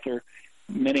second author,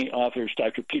 many authors,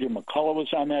 Dr. Peter McCullough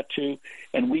was on that too,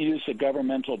 and we used the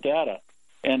governmental data.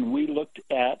 And we looked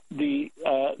at the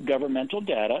governmental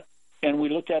data, and we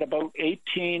looked at about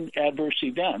 18 adverse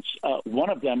events. One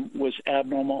of them was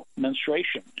abnormal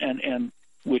menstruation, and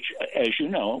which, as you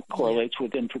know, correlates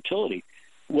with infertility.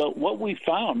 Well, what we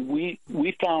found, we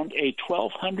found a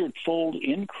 1,200-fold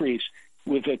increase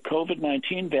with the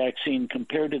COVID-19 vaccine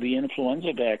compared to the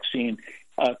influenza vaccine,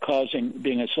 causing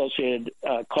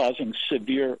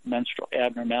severe menstrual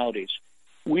abnormalities.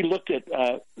 We looked at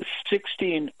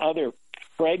 16 other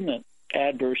pregnant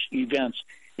adverse events,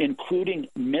 including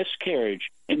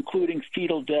miscarriage, including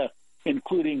fetal death,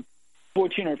 including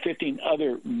 14 or 15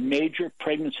 other major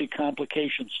pregnancy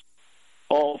complications,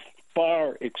 all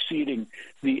far exceeding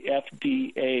the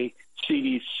FDA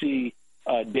CDC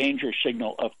danger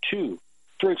signal of 2.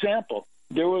 For example,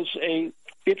 there was a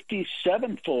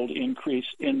 57-fold increase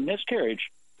in miscarriage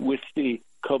with the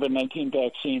COVID-19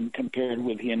 vaccine compared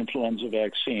with the influenza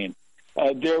vaccine.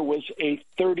 There was a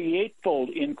 38-fold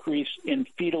increase in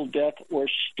fetal death or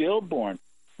stillborn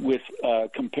with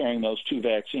comparing those two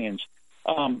vaccines.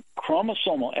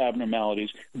 Chromosomal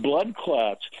abnormalities, blood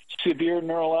clots, severe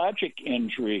neurologic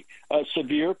injury,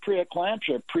 severe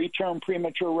preeclampsia, preterm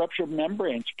premature rupture of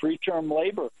membranes, preterm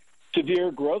labor,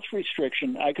 severe growth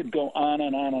restriction. I could go on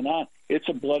and on and on. It's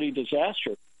a bloody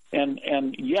disaster.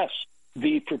 And yes,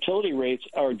 the fertility rates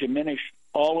are diminished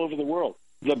all over the world.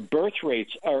 The birth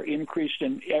rates are decreased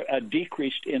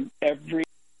in every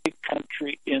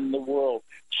country in the world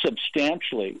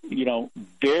substantially,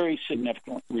 very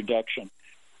significant reduction.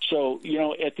 So,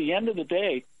 at the end of the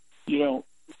day,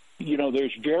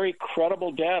 there's very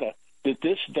credible data that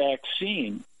this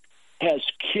vaccine has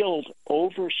killed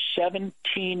over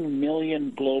 17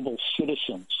 million global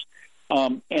citizens.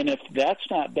 And if that's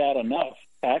not bad enough,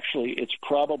 actually, it's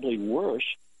probably worse,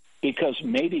 because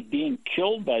maybe being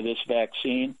killed by this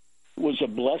vaccine was a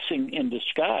blessing in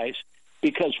disguise,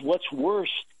 because what's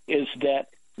worse is that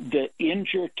the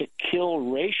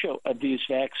injure-to-kill ratio of these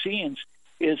vaccines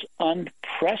is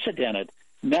unprecedented,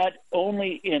 not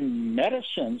only in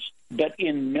medicines, but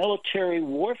in military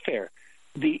warfare.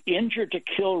 The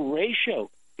injure-to-kill ratio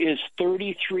is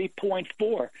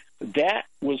 33.4. That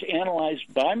was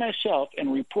analyzed by myself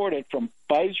and reported from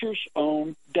Pfizer's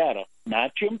own data,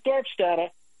 not Jim Thorpe's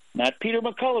data, not Peter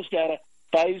McCullough's data,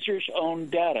 Pfizer's own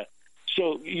data.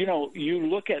 So, you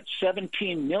look at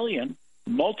 17 million,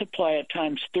 multiply it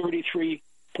times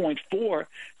 33.4,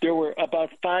 there were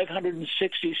about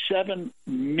 567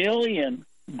 million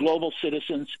global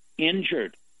citizens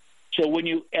injured. So when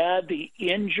you add the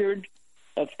injured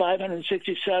of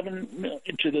 567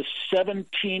 to the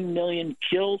 17 million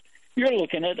killed, you're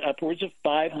looking at upwards of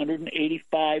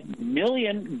 585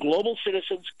 million global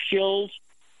citizens killed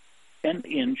and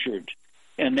injured.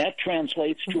 And that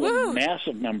translates to a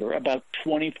massive number, about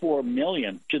 24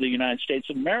 million to the United States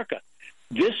of America.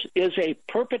 This is a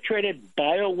perpetrated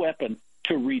bioweapon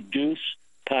to reduce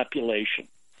population.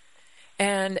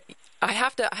 And I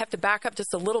have to back up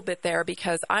just a little bit there,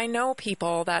 because I know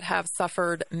people that have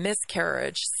suffered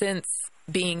miscarriage since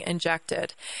being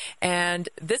injected. And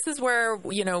this is where,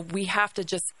 we have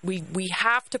to we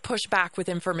have to push back with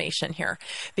information here,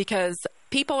 because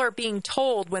people are being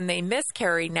told when they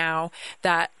miscarry now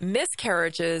that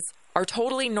miscarriages are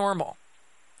totally normal.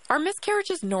 Are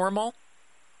miscarriages normal?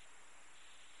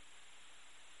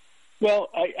 Well,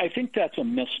 I think that's a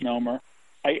misnomer.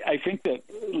 I think that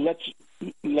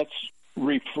let's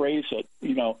rephrase it.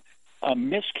 A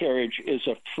miscarriage is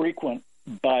a frequent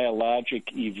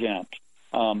biologic event.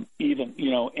 Even,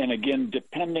 and again,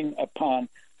 depending upon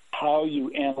how you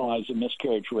analyze a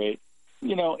miscarriage rate,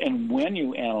 and when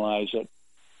you analyze it,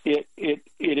 it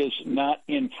is not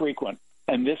infrequent.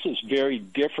 And this is very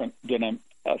different than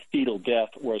a fetal death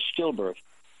or a stillbirth.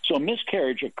 So a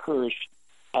miscarriage occurs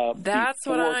that's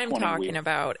what I'm talking weeks.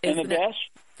 About. Is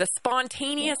the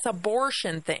spontaneous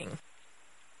abortion thing.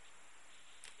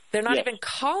 They're not even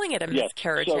calling it a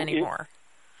miscarriage anymore.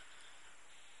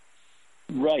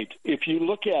 Right. If you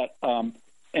look at, and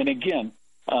again,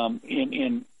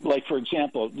 in like, for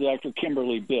example, Dr.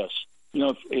 Kimberly Biss,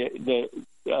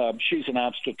 she's an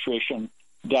obstetrician,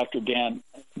 Dr. Dan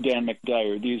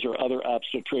McDyer. These are other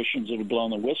obstetricians that have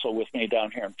blown the whistle with me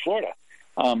down here in Florida.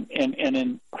 And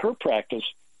in her practice,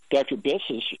 Dr.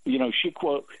 Bisses, she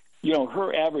quote,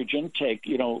 her average intake,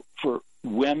 for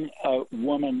when a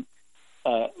woman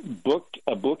booked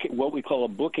what we call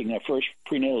a first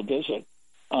prenatal visit,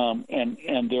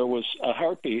 and there was a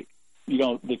heartbeat,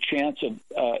 the chance of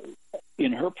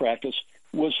in her practice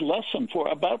was less than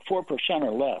about 4%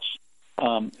 or less,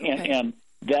 and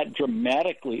that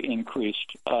dramatically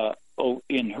increased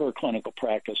in her clinical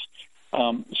practice.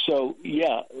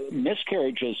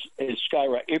 Miscarriages is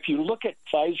skyrocketing. If you look at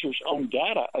Pfizer's own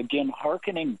data, again,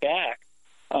 hearkening back,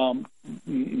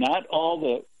 not all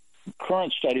the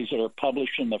current studies that are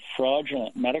published in the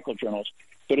fraudulent medical journals,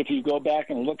 but if you go back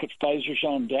and look at Pfizer's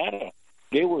own data,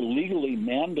 they were legally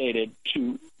mandated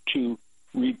to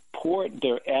report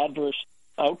their adverse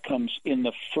outcomes in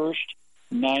the first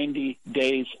 90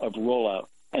 days of rollout,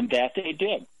 and that they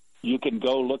did. You can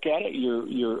go look at it.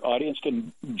 Your audience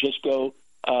can just go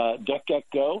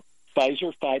DuckDuckGo,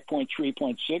 Pfizer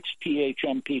 5.3.6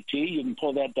 PHMPT. You can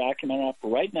pull that document up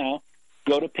right now.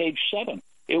 Go to page 7.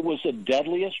 It was the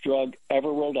deadliest drug ever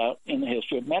rolled out in the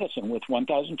history of medicine, with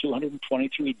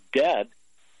 1,223 dead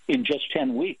in just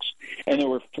 10 weeks. And there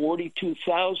were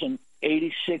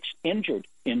 42,086 injured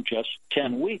in just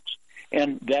 10 weeks.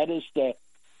 And that is the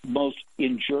most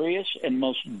injurious and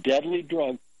most deadly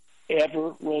drug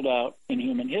ever rolled out in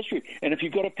human history. And if you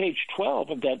go to page 12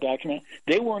 of that document,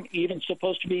 they weren't even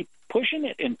supposed to be pushing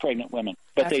it in pregnant women,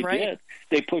 but they did.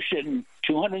 They pushed it in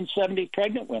 270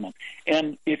 pregnant women.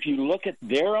 And if you look at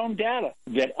their own data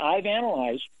that I've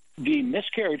analyzed, the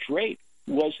miscarriage rate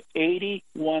was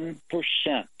 81%.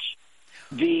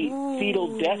 The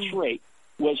fetal death rate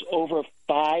was over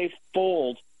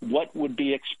 5-fold what would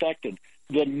be expected.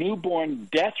 The newborn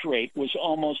death rate was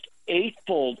almost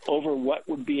 8-fold over what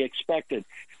would be expected.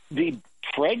 The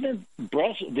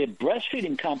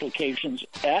breastfeeding complications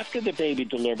after the baby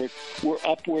delivered were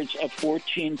upwards of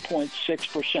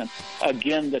 14.6%.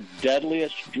 Again, the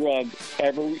deadliest drug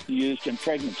ever used in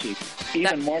pregnancy,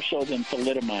 even more so than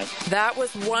thalidomide. That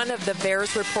was one of the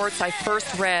VAERS reports I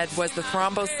first read, was the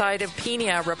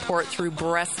thrombocytopenia report through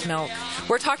breast milk.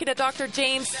 We're talking to Dr.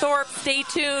 James Thorpe. Stay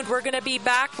tuned. We're going to be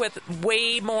back with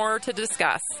way more to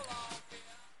discuss.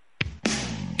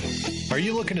 Are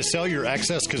you looking to sell your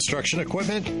excess construction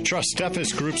equipment? Trust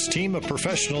Steffes Group's team of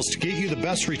professionals to get you the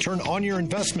best return on your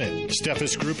investment.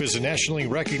 Steffes Group is a nationally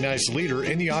recognized leader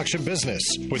in the auction business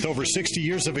with over 60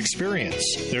 years of experience.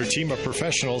 Their team of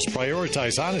professionals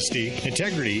prioritize honesty,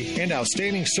 integrity, and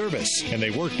outstanding service, and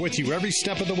they work with you every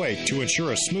step of the way to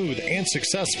ensure a smooth and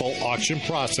successful auction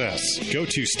process. Go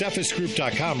to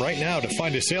SteffesGroup.com right now to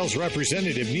find a sales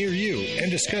representative near you and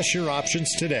discuss your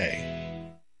options today.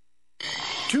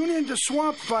 Tune in to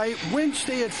Swamp Fight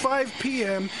Wednesday at 5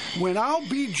 p.m. when I'll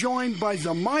be joined by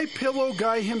the My Pillow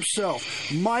guy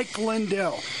himself, Mike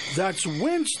Lindell. That's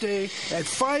Wednesday at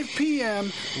 5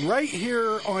 p.m. right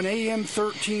here on AM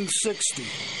 1360.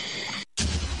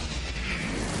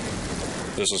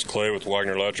 This is Clay with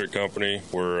Wagner Electric Company.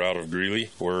 We're out of Greeley.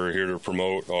 We're here to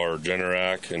promote our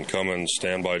Generac and Cummins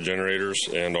standby generators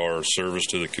and our service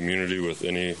to the community with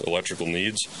any electrical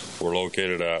needs. We're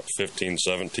located at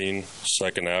 1517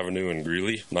 2nd Avenue in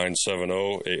Greeley,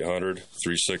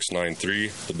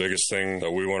 970-800-3693. The biggest thing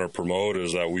that we want to promote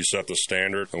is that we set the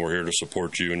standard, and we're here to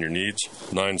support you and your needs.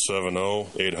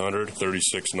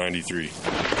 970-800-3693.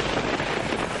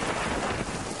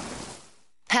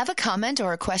 Have a comment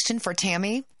or a question for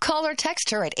Tammy? Call or text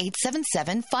her at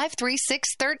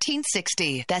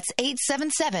 877-536-1360. That's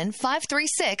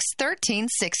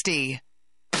 877-536-1360.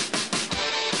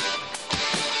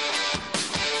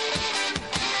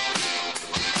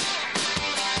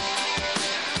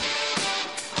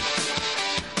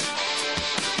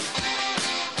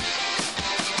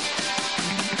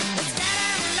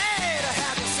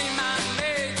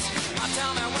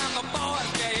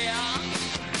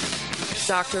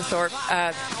 Dr. Thorpe,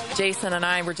 Jason and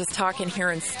I were just talking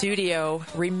here in studio,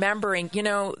 remembering,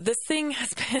 this thing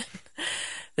has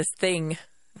been,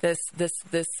 this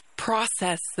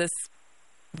process, this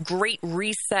great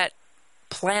reset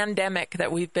plandemic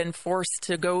that we've been forced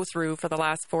to go through for the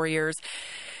last 4 years.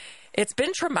 It's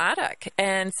been traumatic.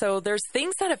 And so there's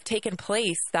things that have taken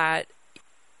place that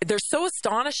they're so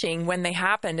astonishing when they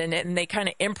happen and they kind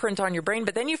of imprint on your brain,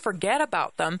 but then you forget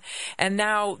about them. And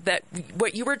now that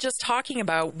what you were just talking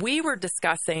about, we were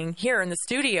discussing here in the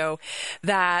studio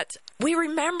that we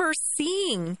remember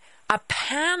seeing a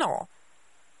panel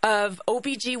of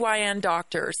OBGYN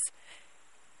doctors,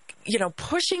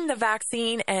 pushing the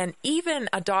vaccine, and even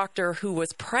a doctor who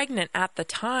was pregnant at the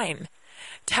time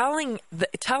telling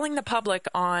the public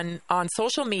on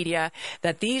social media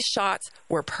that these shots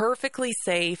were perfectly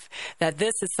safe, that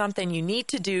this is something you need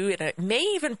to do, and it may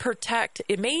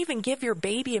even give your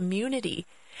baby immunity.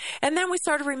 And then we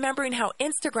started remembering how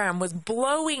Instagram was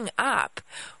blowing up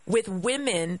with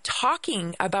women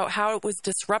talking about how it was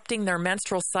disrupting their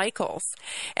menstrual cycles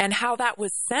and how that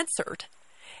was censored.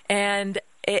 And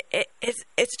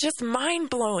it's just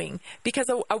mind-blowing, because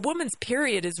a woman's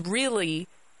period is really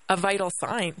a vital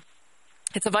sign.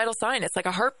 It's a vital sign. It's like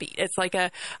a heartbeat. It's like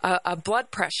a blood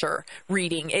pressure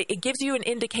reading. It gives you an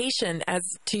indication as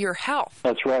to your health.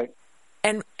 That's right.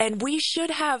 And we should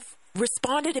have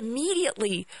responded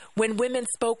immediately when women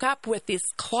spoke up with this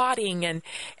clotting, and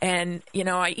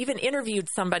I even interviewed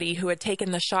somebody who had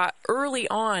taken the shot early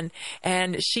on,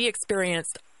 and she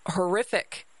experienced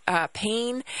horrific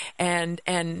pain and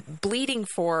bleeding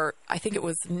for, I think it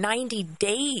was 90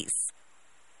 days.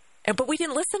 But we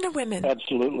didn't listen to women.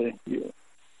 Absolutely. Yeah.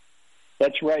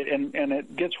 That's right. And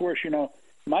it gets worse.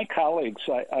 My colleagues,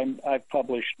 I've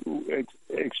published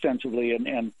extensively,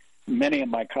 and many of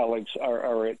my colleagues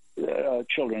are at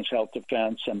Children's Health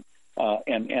Defense,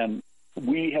 and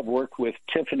we have worked with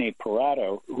Tiffany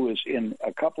Parato, who is in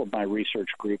a couple of my research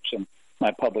groups and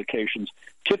my publications.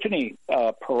 Tiffany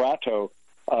Parato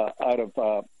out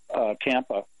of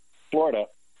Tampa, Florida,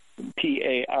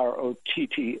 Parotto.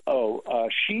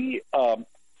 She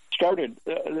started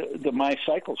the My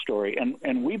Cycle story,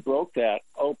 and we broke that,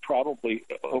 probably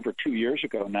over 2 years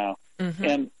ago now. Mm-hmm.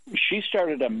 And she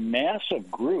started a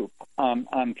massive group on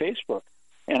Facebook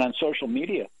and on social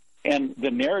media. And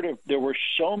the narrative, there were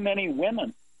so many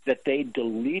women that they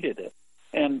deleted it.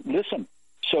 And listen,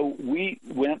 so we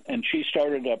went, and we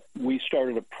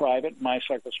started a private My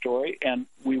Cycle story, and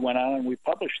we went on and we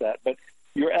published that. But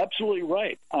you're absolutely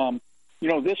right.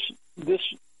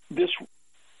 This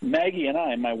Maggie and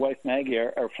I, my wife Maggie,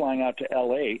 are flying out to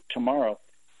L.A. tomorrow,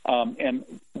 and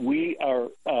we are.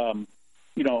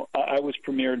 I was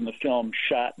premiered in the film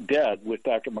Shot Dead with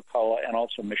Dr. McCullough and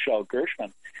also Michelle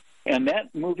Gershman, and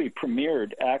that movie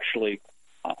premiered actually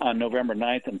on November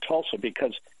 9th in Tulsa,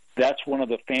 because that's one of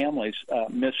the families,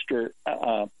 Mr.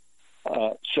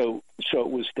 So it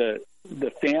was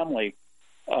the family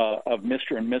of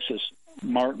Mr. and Mrs.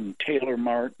 Martin, Taylor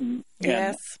Martin,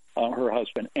 and her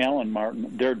husband, Alan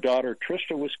Martin. Their daughter,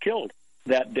 Trista, was killed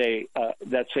that day,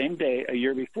 that same day a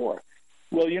year before.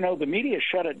 Well, the media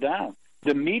shut it down.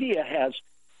 The media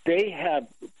have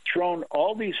thrown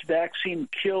all these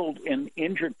vaccine-killed and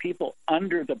injured people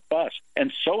under the bus,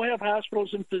 and so have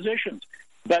hospitals and physicians.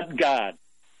 But God,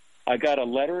 I got a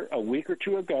letter a week or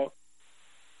two ago,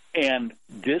 and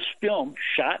this film,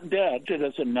 Shot Dead, it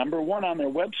is a #1 on their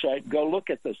website. Go look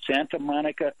at the Santa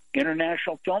Monica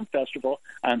International Film Festival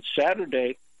on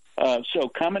Saturday. So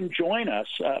come and join us,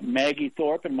 Maggie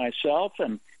Thorpe and myself,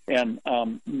 and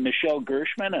Michelle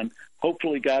Gershman, and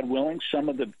hopefully, God willing, some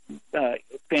of the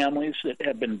families that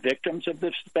have been victims of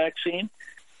this vaccine.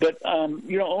 But,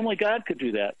 only God could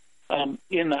do that.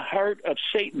 In the heart of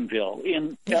Satanville,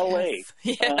 in L.A.,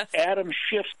 Adam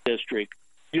Schiff's district,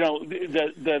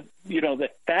 the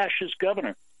fascist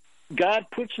governor. God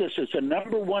puts this as a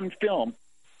 #1 film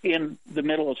in the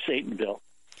middle of Satanville.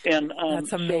 And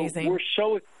that's amazing. So we're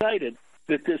so excited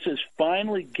that this is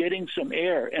finally getting some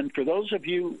air. And for those of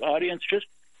you, audience, just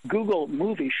Google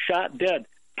movie Shot Dead.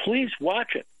 Please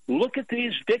watch it. Look at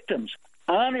these victims.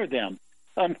 Honor them.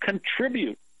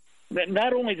 Contribute.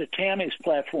 Not only to Tammy's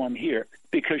platform here,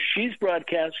 because she's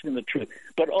broadcasting the truth,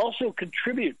 but also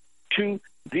contribute to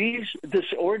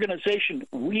this organization,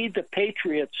 We the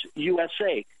Patriots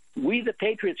USA. We the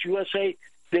Patriots USA,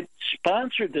 that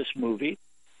sponsored this movie.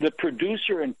 The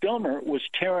producer and filmer was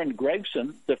Taryn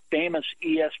Gregson, the famous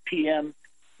ESPN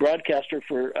broadcaster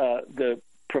for the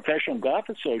Professional Golf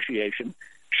Association.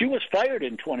 She was fired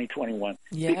in 2021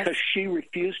 because she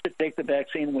refused to take the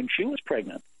vaccine when she was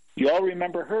pregnant. You all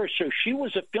remember her. So she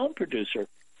was a film producer.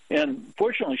 And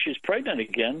fortunately, she's pregnant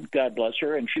again, God bless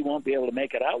her, and she won't be able to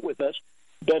make it out with us.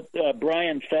 But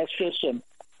Brian Festus and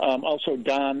also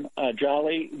Don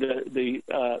Jolly, the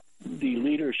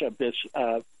leaders of this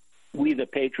We the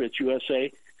Patriots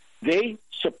USA, they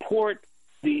support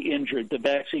the injured, the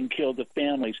vaccine killed, the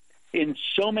families in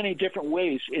so many different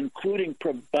ways, including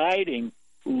providing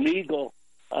legal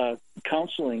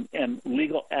counseling and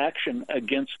legal action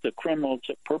against the criminals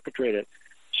that perpetrate it.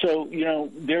 So,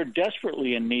 they're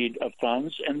desperately in need of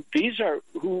funds, and these are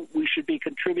who we should be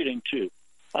contributing to.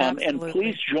 And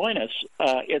please join us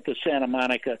at the Santa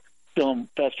Monica Film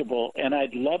Festival, and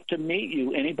I'd love to meet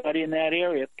you. Anybody in that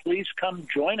area, please come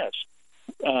join us.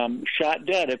 Shot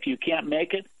Dead. If you can't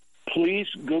make it, please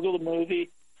Google the movie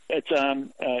It's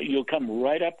on. You'll come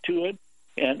right up to it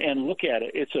and look at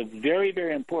it. It's a very,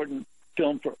 very important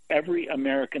film for every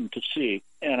American to see.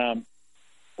 And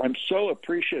I'm so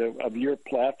appreciative of your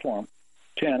platform,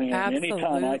 Tammy. And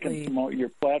anytime I can promote your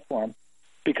platform,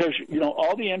 because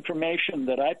all the information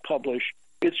that I publish,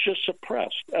 it's just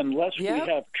suppressed unless we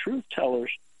have truth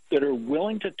tellers that are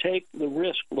willing to take the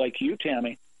risk, like you,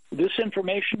 Tammy. This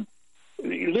information.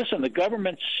 Listen, the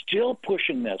government's still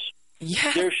pushing this.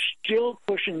 Yes. They're still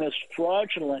pushing this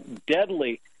fraudulent,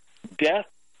 deadly death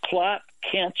clot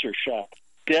cancer shot.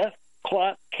 Death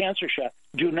clot cancer shot.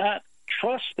 Do not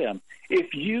trust them.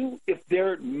 If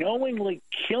they're knowingly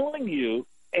killing you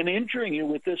and injuring you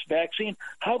with this vaccine,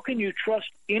 how can you trust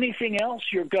anything else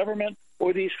your government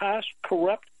or these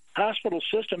corrupt hospital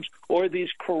systems or these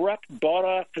corrupt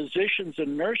bought-off physicians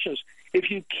and nurses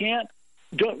if you can't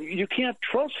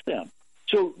trust them?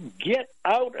 So get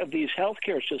out of these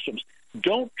healthcare systems.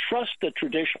 Don't trust the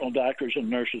traditional doctors and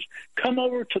nurses. Come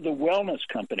over to the Wellness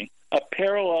Company, a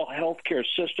parallel healthcare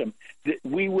system that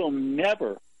we will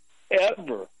never,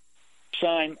 ever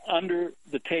sign under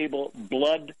the table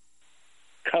blood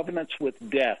covenants with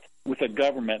death with a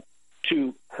government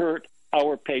to hurt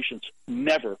our patients.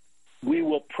 Never. We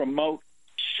will promote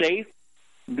safe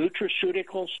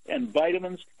nutraceuticals and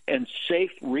vitamins and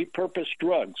safe repurposed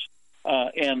drugs.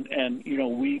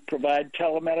 We provide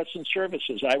telemedicine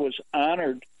services. I was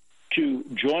honored to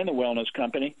join the Wellness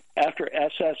Company after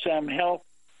SSM Health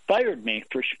fired me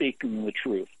for speaking the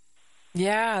truth.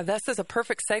 Yeah, this is a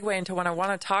perfect segue into what I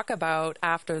want to talk about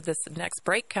after this next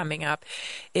break coming up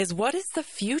is what is the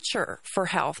future for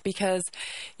health? Because,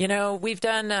 we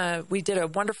did a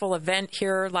wonderful event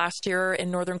here last year in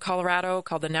Northern Colorado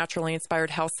called the Naturally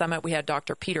Inspired Health Summit. We had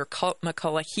Dr. Peter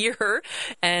McCullough here,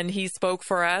 and he spoke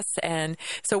for us. And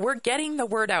so we're getting the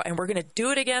word out, and we're going to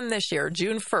do it again this year,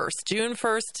 June 1st. June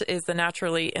 1st is the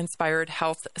Naturally Inspired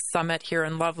Health Summit here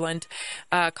in Loveland,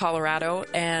 Colorado.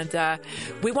 And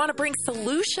we want to bring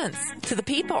solutions to the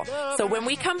people. So when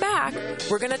we come back,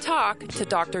 we're going to talk to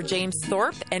Dr. James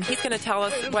Thorpe, and he's going to tell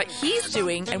us what he's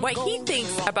doing and what he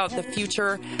thinks about the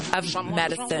future of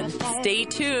medicine. Stay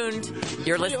tuned.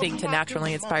 You're listening to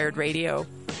Naturally Inspired Radio.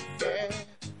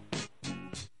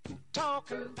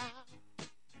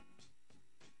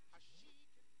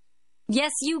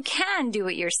 Yes, you can do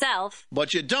it yourself.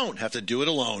 But you don't have to do it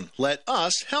alone. Let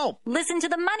us help. Listen to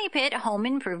the Money Pit Home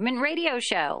Improvement Radio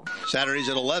Show. Saturdays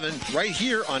at 11, right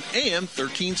here on AM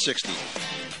 1360.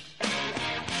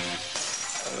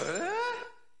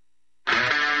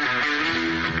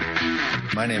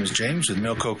 My name is James with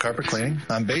Milco Carpet Cleaning.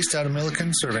 I'm based out of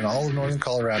Milliken, serving all of northern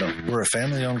Colorado. We're a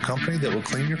family-owned company that will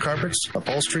clean your carpets,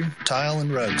 upholstery, tile,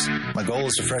 and rugs. My goal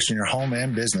is to freshen your home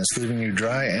and business, leaving you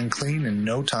dry and clean in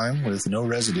no time with no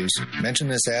residues. Mention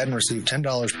this ad and receive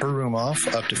 $10 per room off,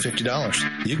 up to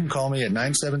 $50. You can call me at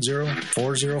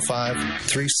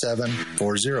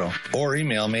 970-405-3740 or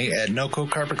email me at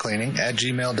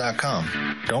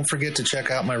nococarpetcleaning@gmail.com. Don't forget to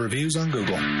check out my reviews on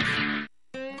Google.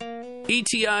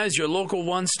 ETI is your local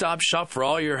one-stop shop for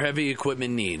all your heavy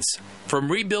equipment needs, from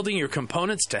rebuilding your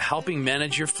components to helping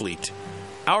manage your fleet.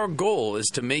 Our goal is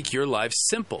to make your life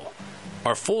simple.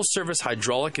 Our full-service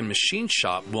hydraulic and machine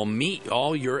shop will meet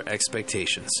all your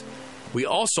expectations. We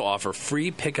also offer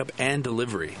free pickup and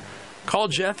delivery. Call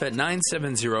Jeff at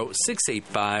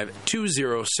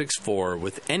 970-685-2064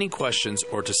 with any questions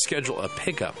or to schedule a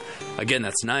pickup. Again,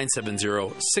 that's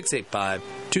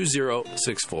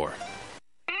 970-685-2064.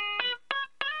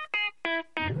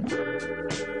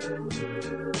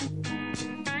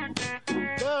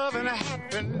 Love and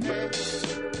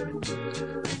happiness.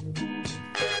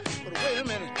 But wait a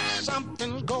minute,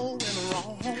 something's going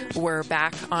wrong. We're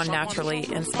back on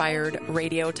Naturally Inspired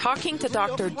Radio talking to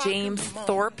Dr. James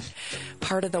Thorpe,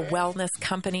 part of the Wellness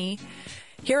Company.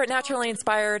 Here at Naturally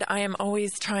Inspired, I am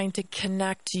always trying to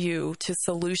connect you to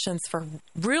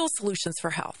real solutions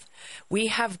for health. We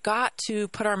have got to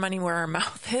put our money where our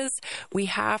mouth is. We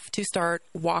have to start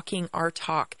walking our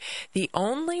talk. The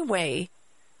only way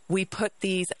we put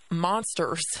these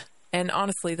monsters, and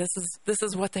honestly, this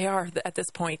is what they are at this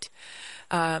point,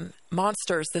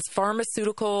 monsters, this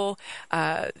pharmaceutical,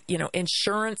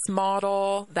 insurance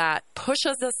model that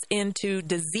pushes us into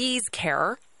disease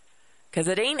care, because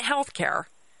it ain't health care.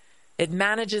 It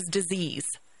manages disease.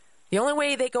 The only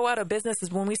way they go out of business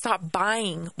is when we stop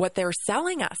buying what they're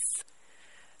selling us.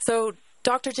 So,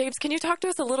 Dr. James, can you talk to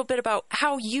us a little bit about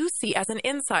how you see, as an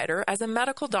insider, as a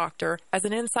medical doctor, as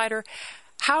an insider,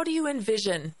 how do you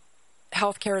envision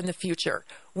healthcare in the future?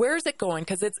 Where is it going?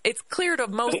 Because it's clear to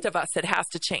most of us it has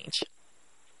to change.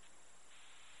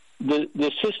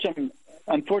 The system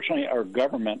unfortunately, our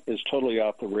government is totally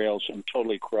off the rails and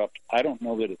totally corrupt. I don't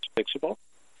know that it's fixable.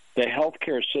 The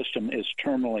healthcare system is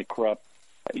terminally corrupt.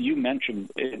 You mentioned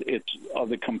it's all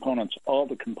the components,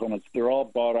 they're all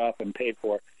bought off and paid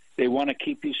for. They want to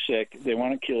keep you sick. They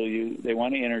want to kill you. They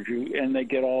want to injure you, and they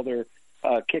get all their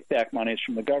kickback monies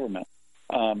from the government.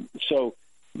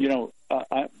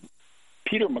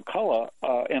 Peter McCullough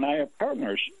and I are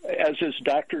partners, as is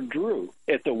Dr. Drew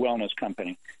at the Wellness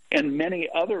Company, and many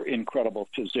other incredible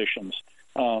physicians.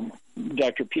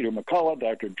 Dr. Peter McCullough,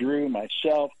 Dr. Drew,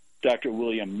 myself, Dr.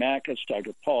 William Mackus,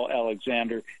 Dr. Paul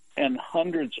Alexander, and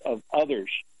hundreds of others.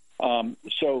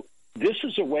 So this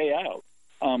is a way out.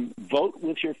 Vote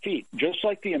with your feet. Just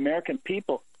like the American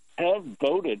people have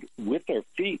voted with their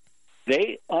feet,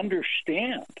 they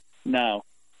understand now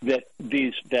that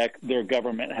their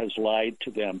government has lied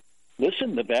to them.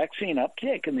 Listen, the vaccine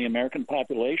uptake in the American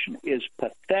population is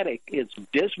pathetic. It's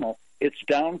dismal. It's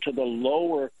down to the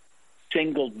lower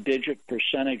single-digit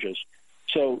percentages.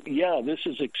 So, yeah, this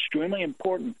is extremely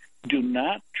important. Do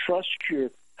not trust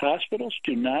your hospitals.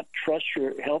 Do not trust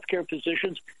your healthcare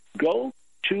physicians. Go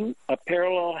to a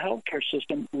parallel healthcare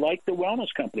system like the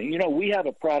Wellness Company. You know, we have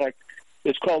a product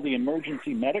that's called the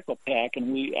Emergency Medical Pack,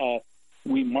 and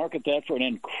we market that for an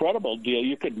incredible deal.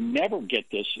 You could never get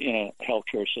this in a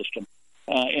healthcare system.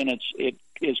 And it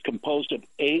is composed of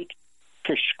 8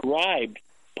 prescribed,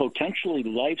 potentially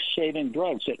life-saving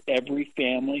drugs that every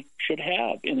family should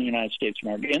have in the United States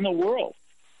market, in the world.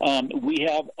 We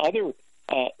have other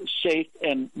safe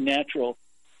and natural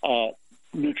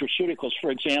nutraceuticals. For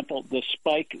example, the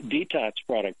Spike Detox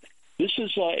product. This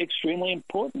is extremely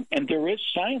important, and there is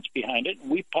science behind it.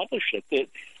 We published it.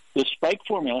 The Spike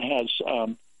formula has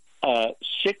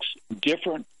 6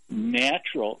 different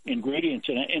natural ingredients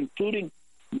in it, including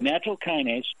natural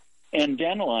kinase and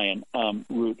dandelion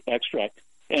root extract,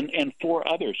 and 4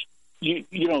 others. You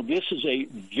know, this is a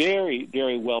very,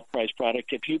 very well-priced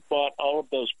product. If you bought all of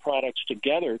those products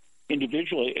together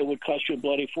individually, it would cost you a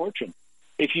bloody fortune.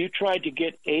 If you tried to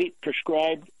get 8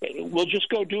 prescribed, well, just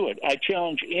go do it. I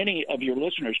challenge any of your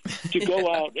listeners to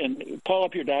go out and call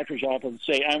up your doctor's office and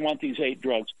say, I want these 8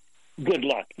 drugs. Good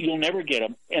luck. You'll never get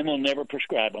them, and they'll never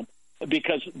prescribe them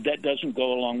because that doesn't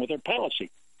go along with their policy.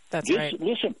 That's right.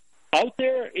 Listen, out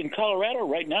there in Colorado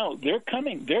right now, they're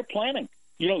coming. They're planning.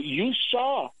 You know, you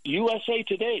saw USA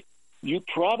Today. You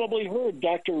probably heard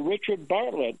Dr. Richard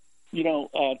Bartlett,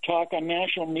 talk on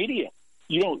national media.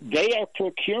 You know, they are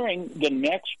procuring the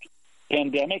next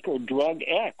pandemic or drug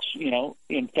X,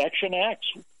 infection X.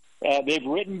 They've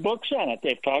written books on it.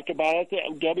 They've talked about it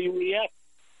at WEF.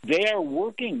 They are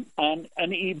working on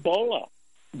an Ebola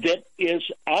that is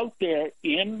out there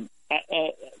in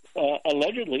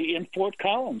allegedly in Fort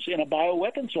Collins in a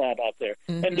bioweapons lab out there.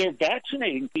 Mm-hmm. And they're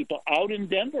vaccinating people out in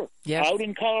Denver, out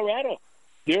in Colorado.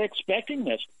 They're expecting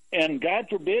this. And God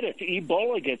forbid if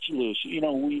Ebola gets loose. You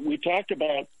know, we talked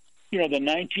about, the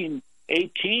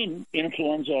 1918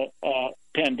 influenza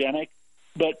pandemic.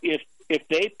 But if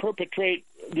they perpetrate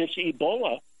this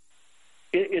Ebola,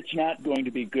 it's not going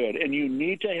to be good. And you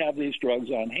need to have these drugs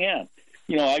on hand.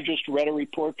 You know, I just read a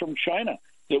report from China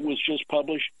that was just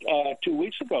published 2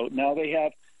 weeks ago. Now they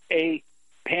have a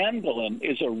pangolin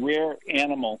is a rare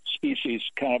animal species,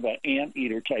 kind of an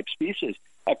anteater type species,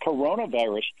 a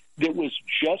coronavirus that was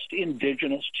just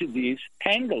indigenous to these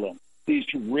pangolin, these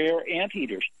rare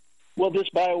anteaters. Well, this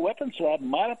bioweapons lab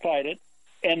modified it,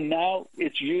 and now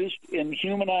it's used in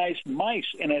humanized mice,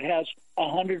 and it has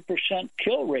 100%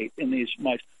 kill rate in these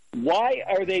mice. Why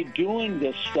are they doing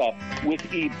this stuff with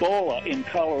Ebola in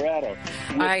Colorado,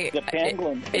 with the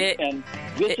pangolin? And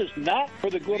this is not for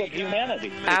the good of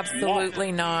humanity.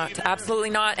 Absolutely not. Absolutely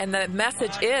not. And the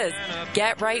message is,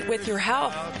 get right with your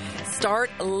health.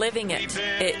 Start living it.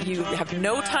 You have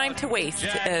no time to waste.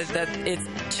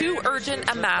 It's too urgent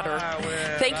a matter.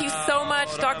 Thank you so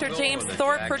much, Dr. James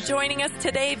Thorpe, for joining us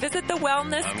today. Visit the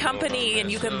Wellness Company,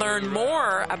 and you can learn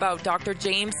more about Dr.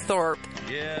 James Thorpe.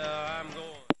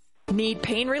 Need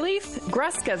pain relief?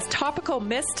 Gresca's topical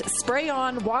mist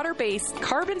spray-on water-based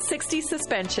carbon-60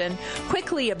 suspension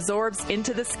quickly absorbs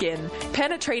into the skin,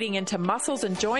 penetrating into muscles and joints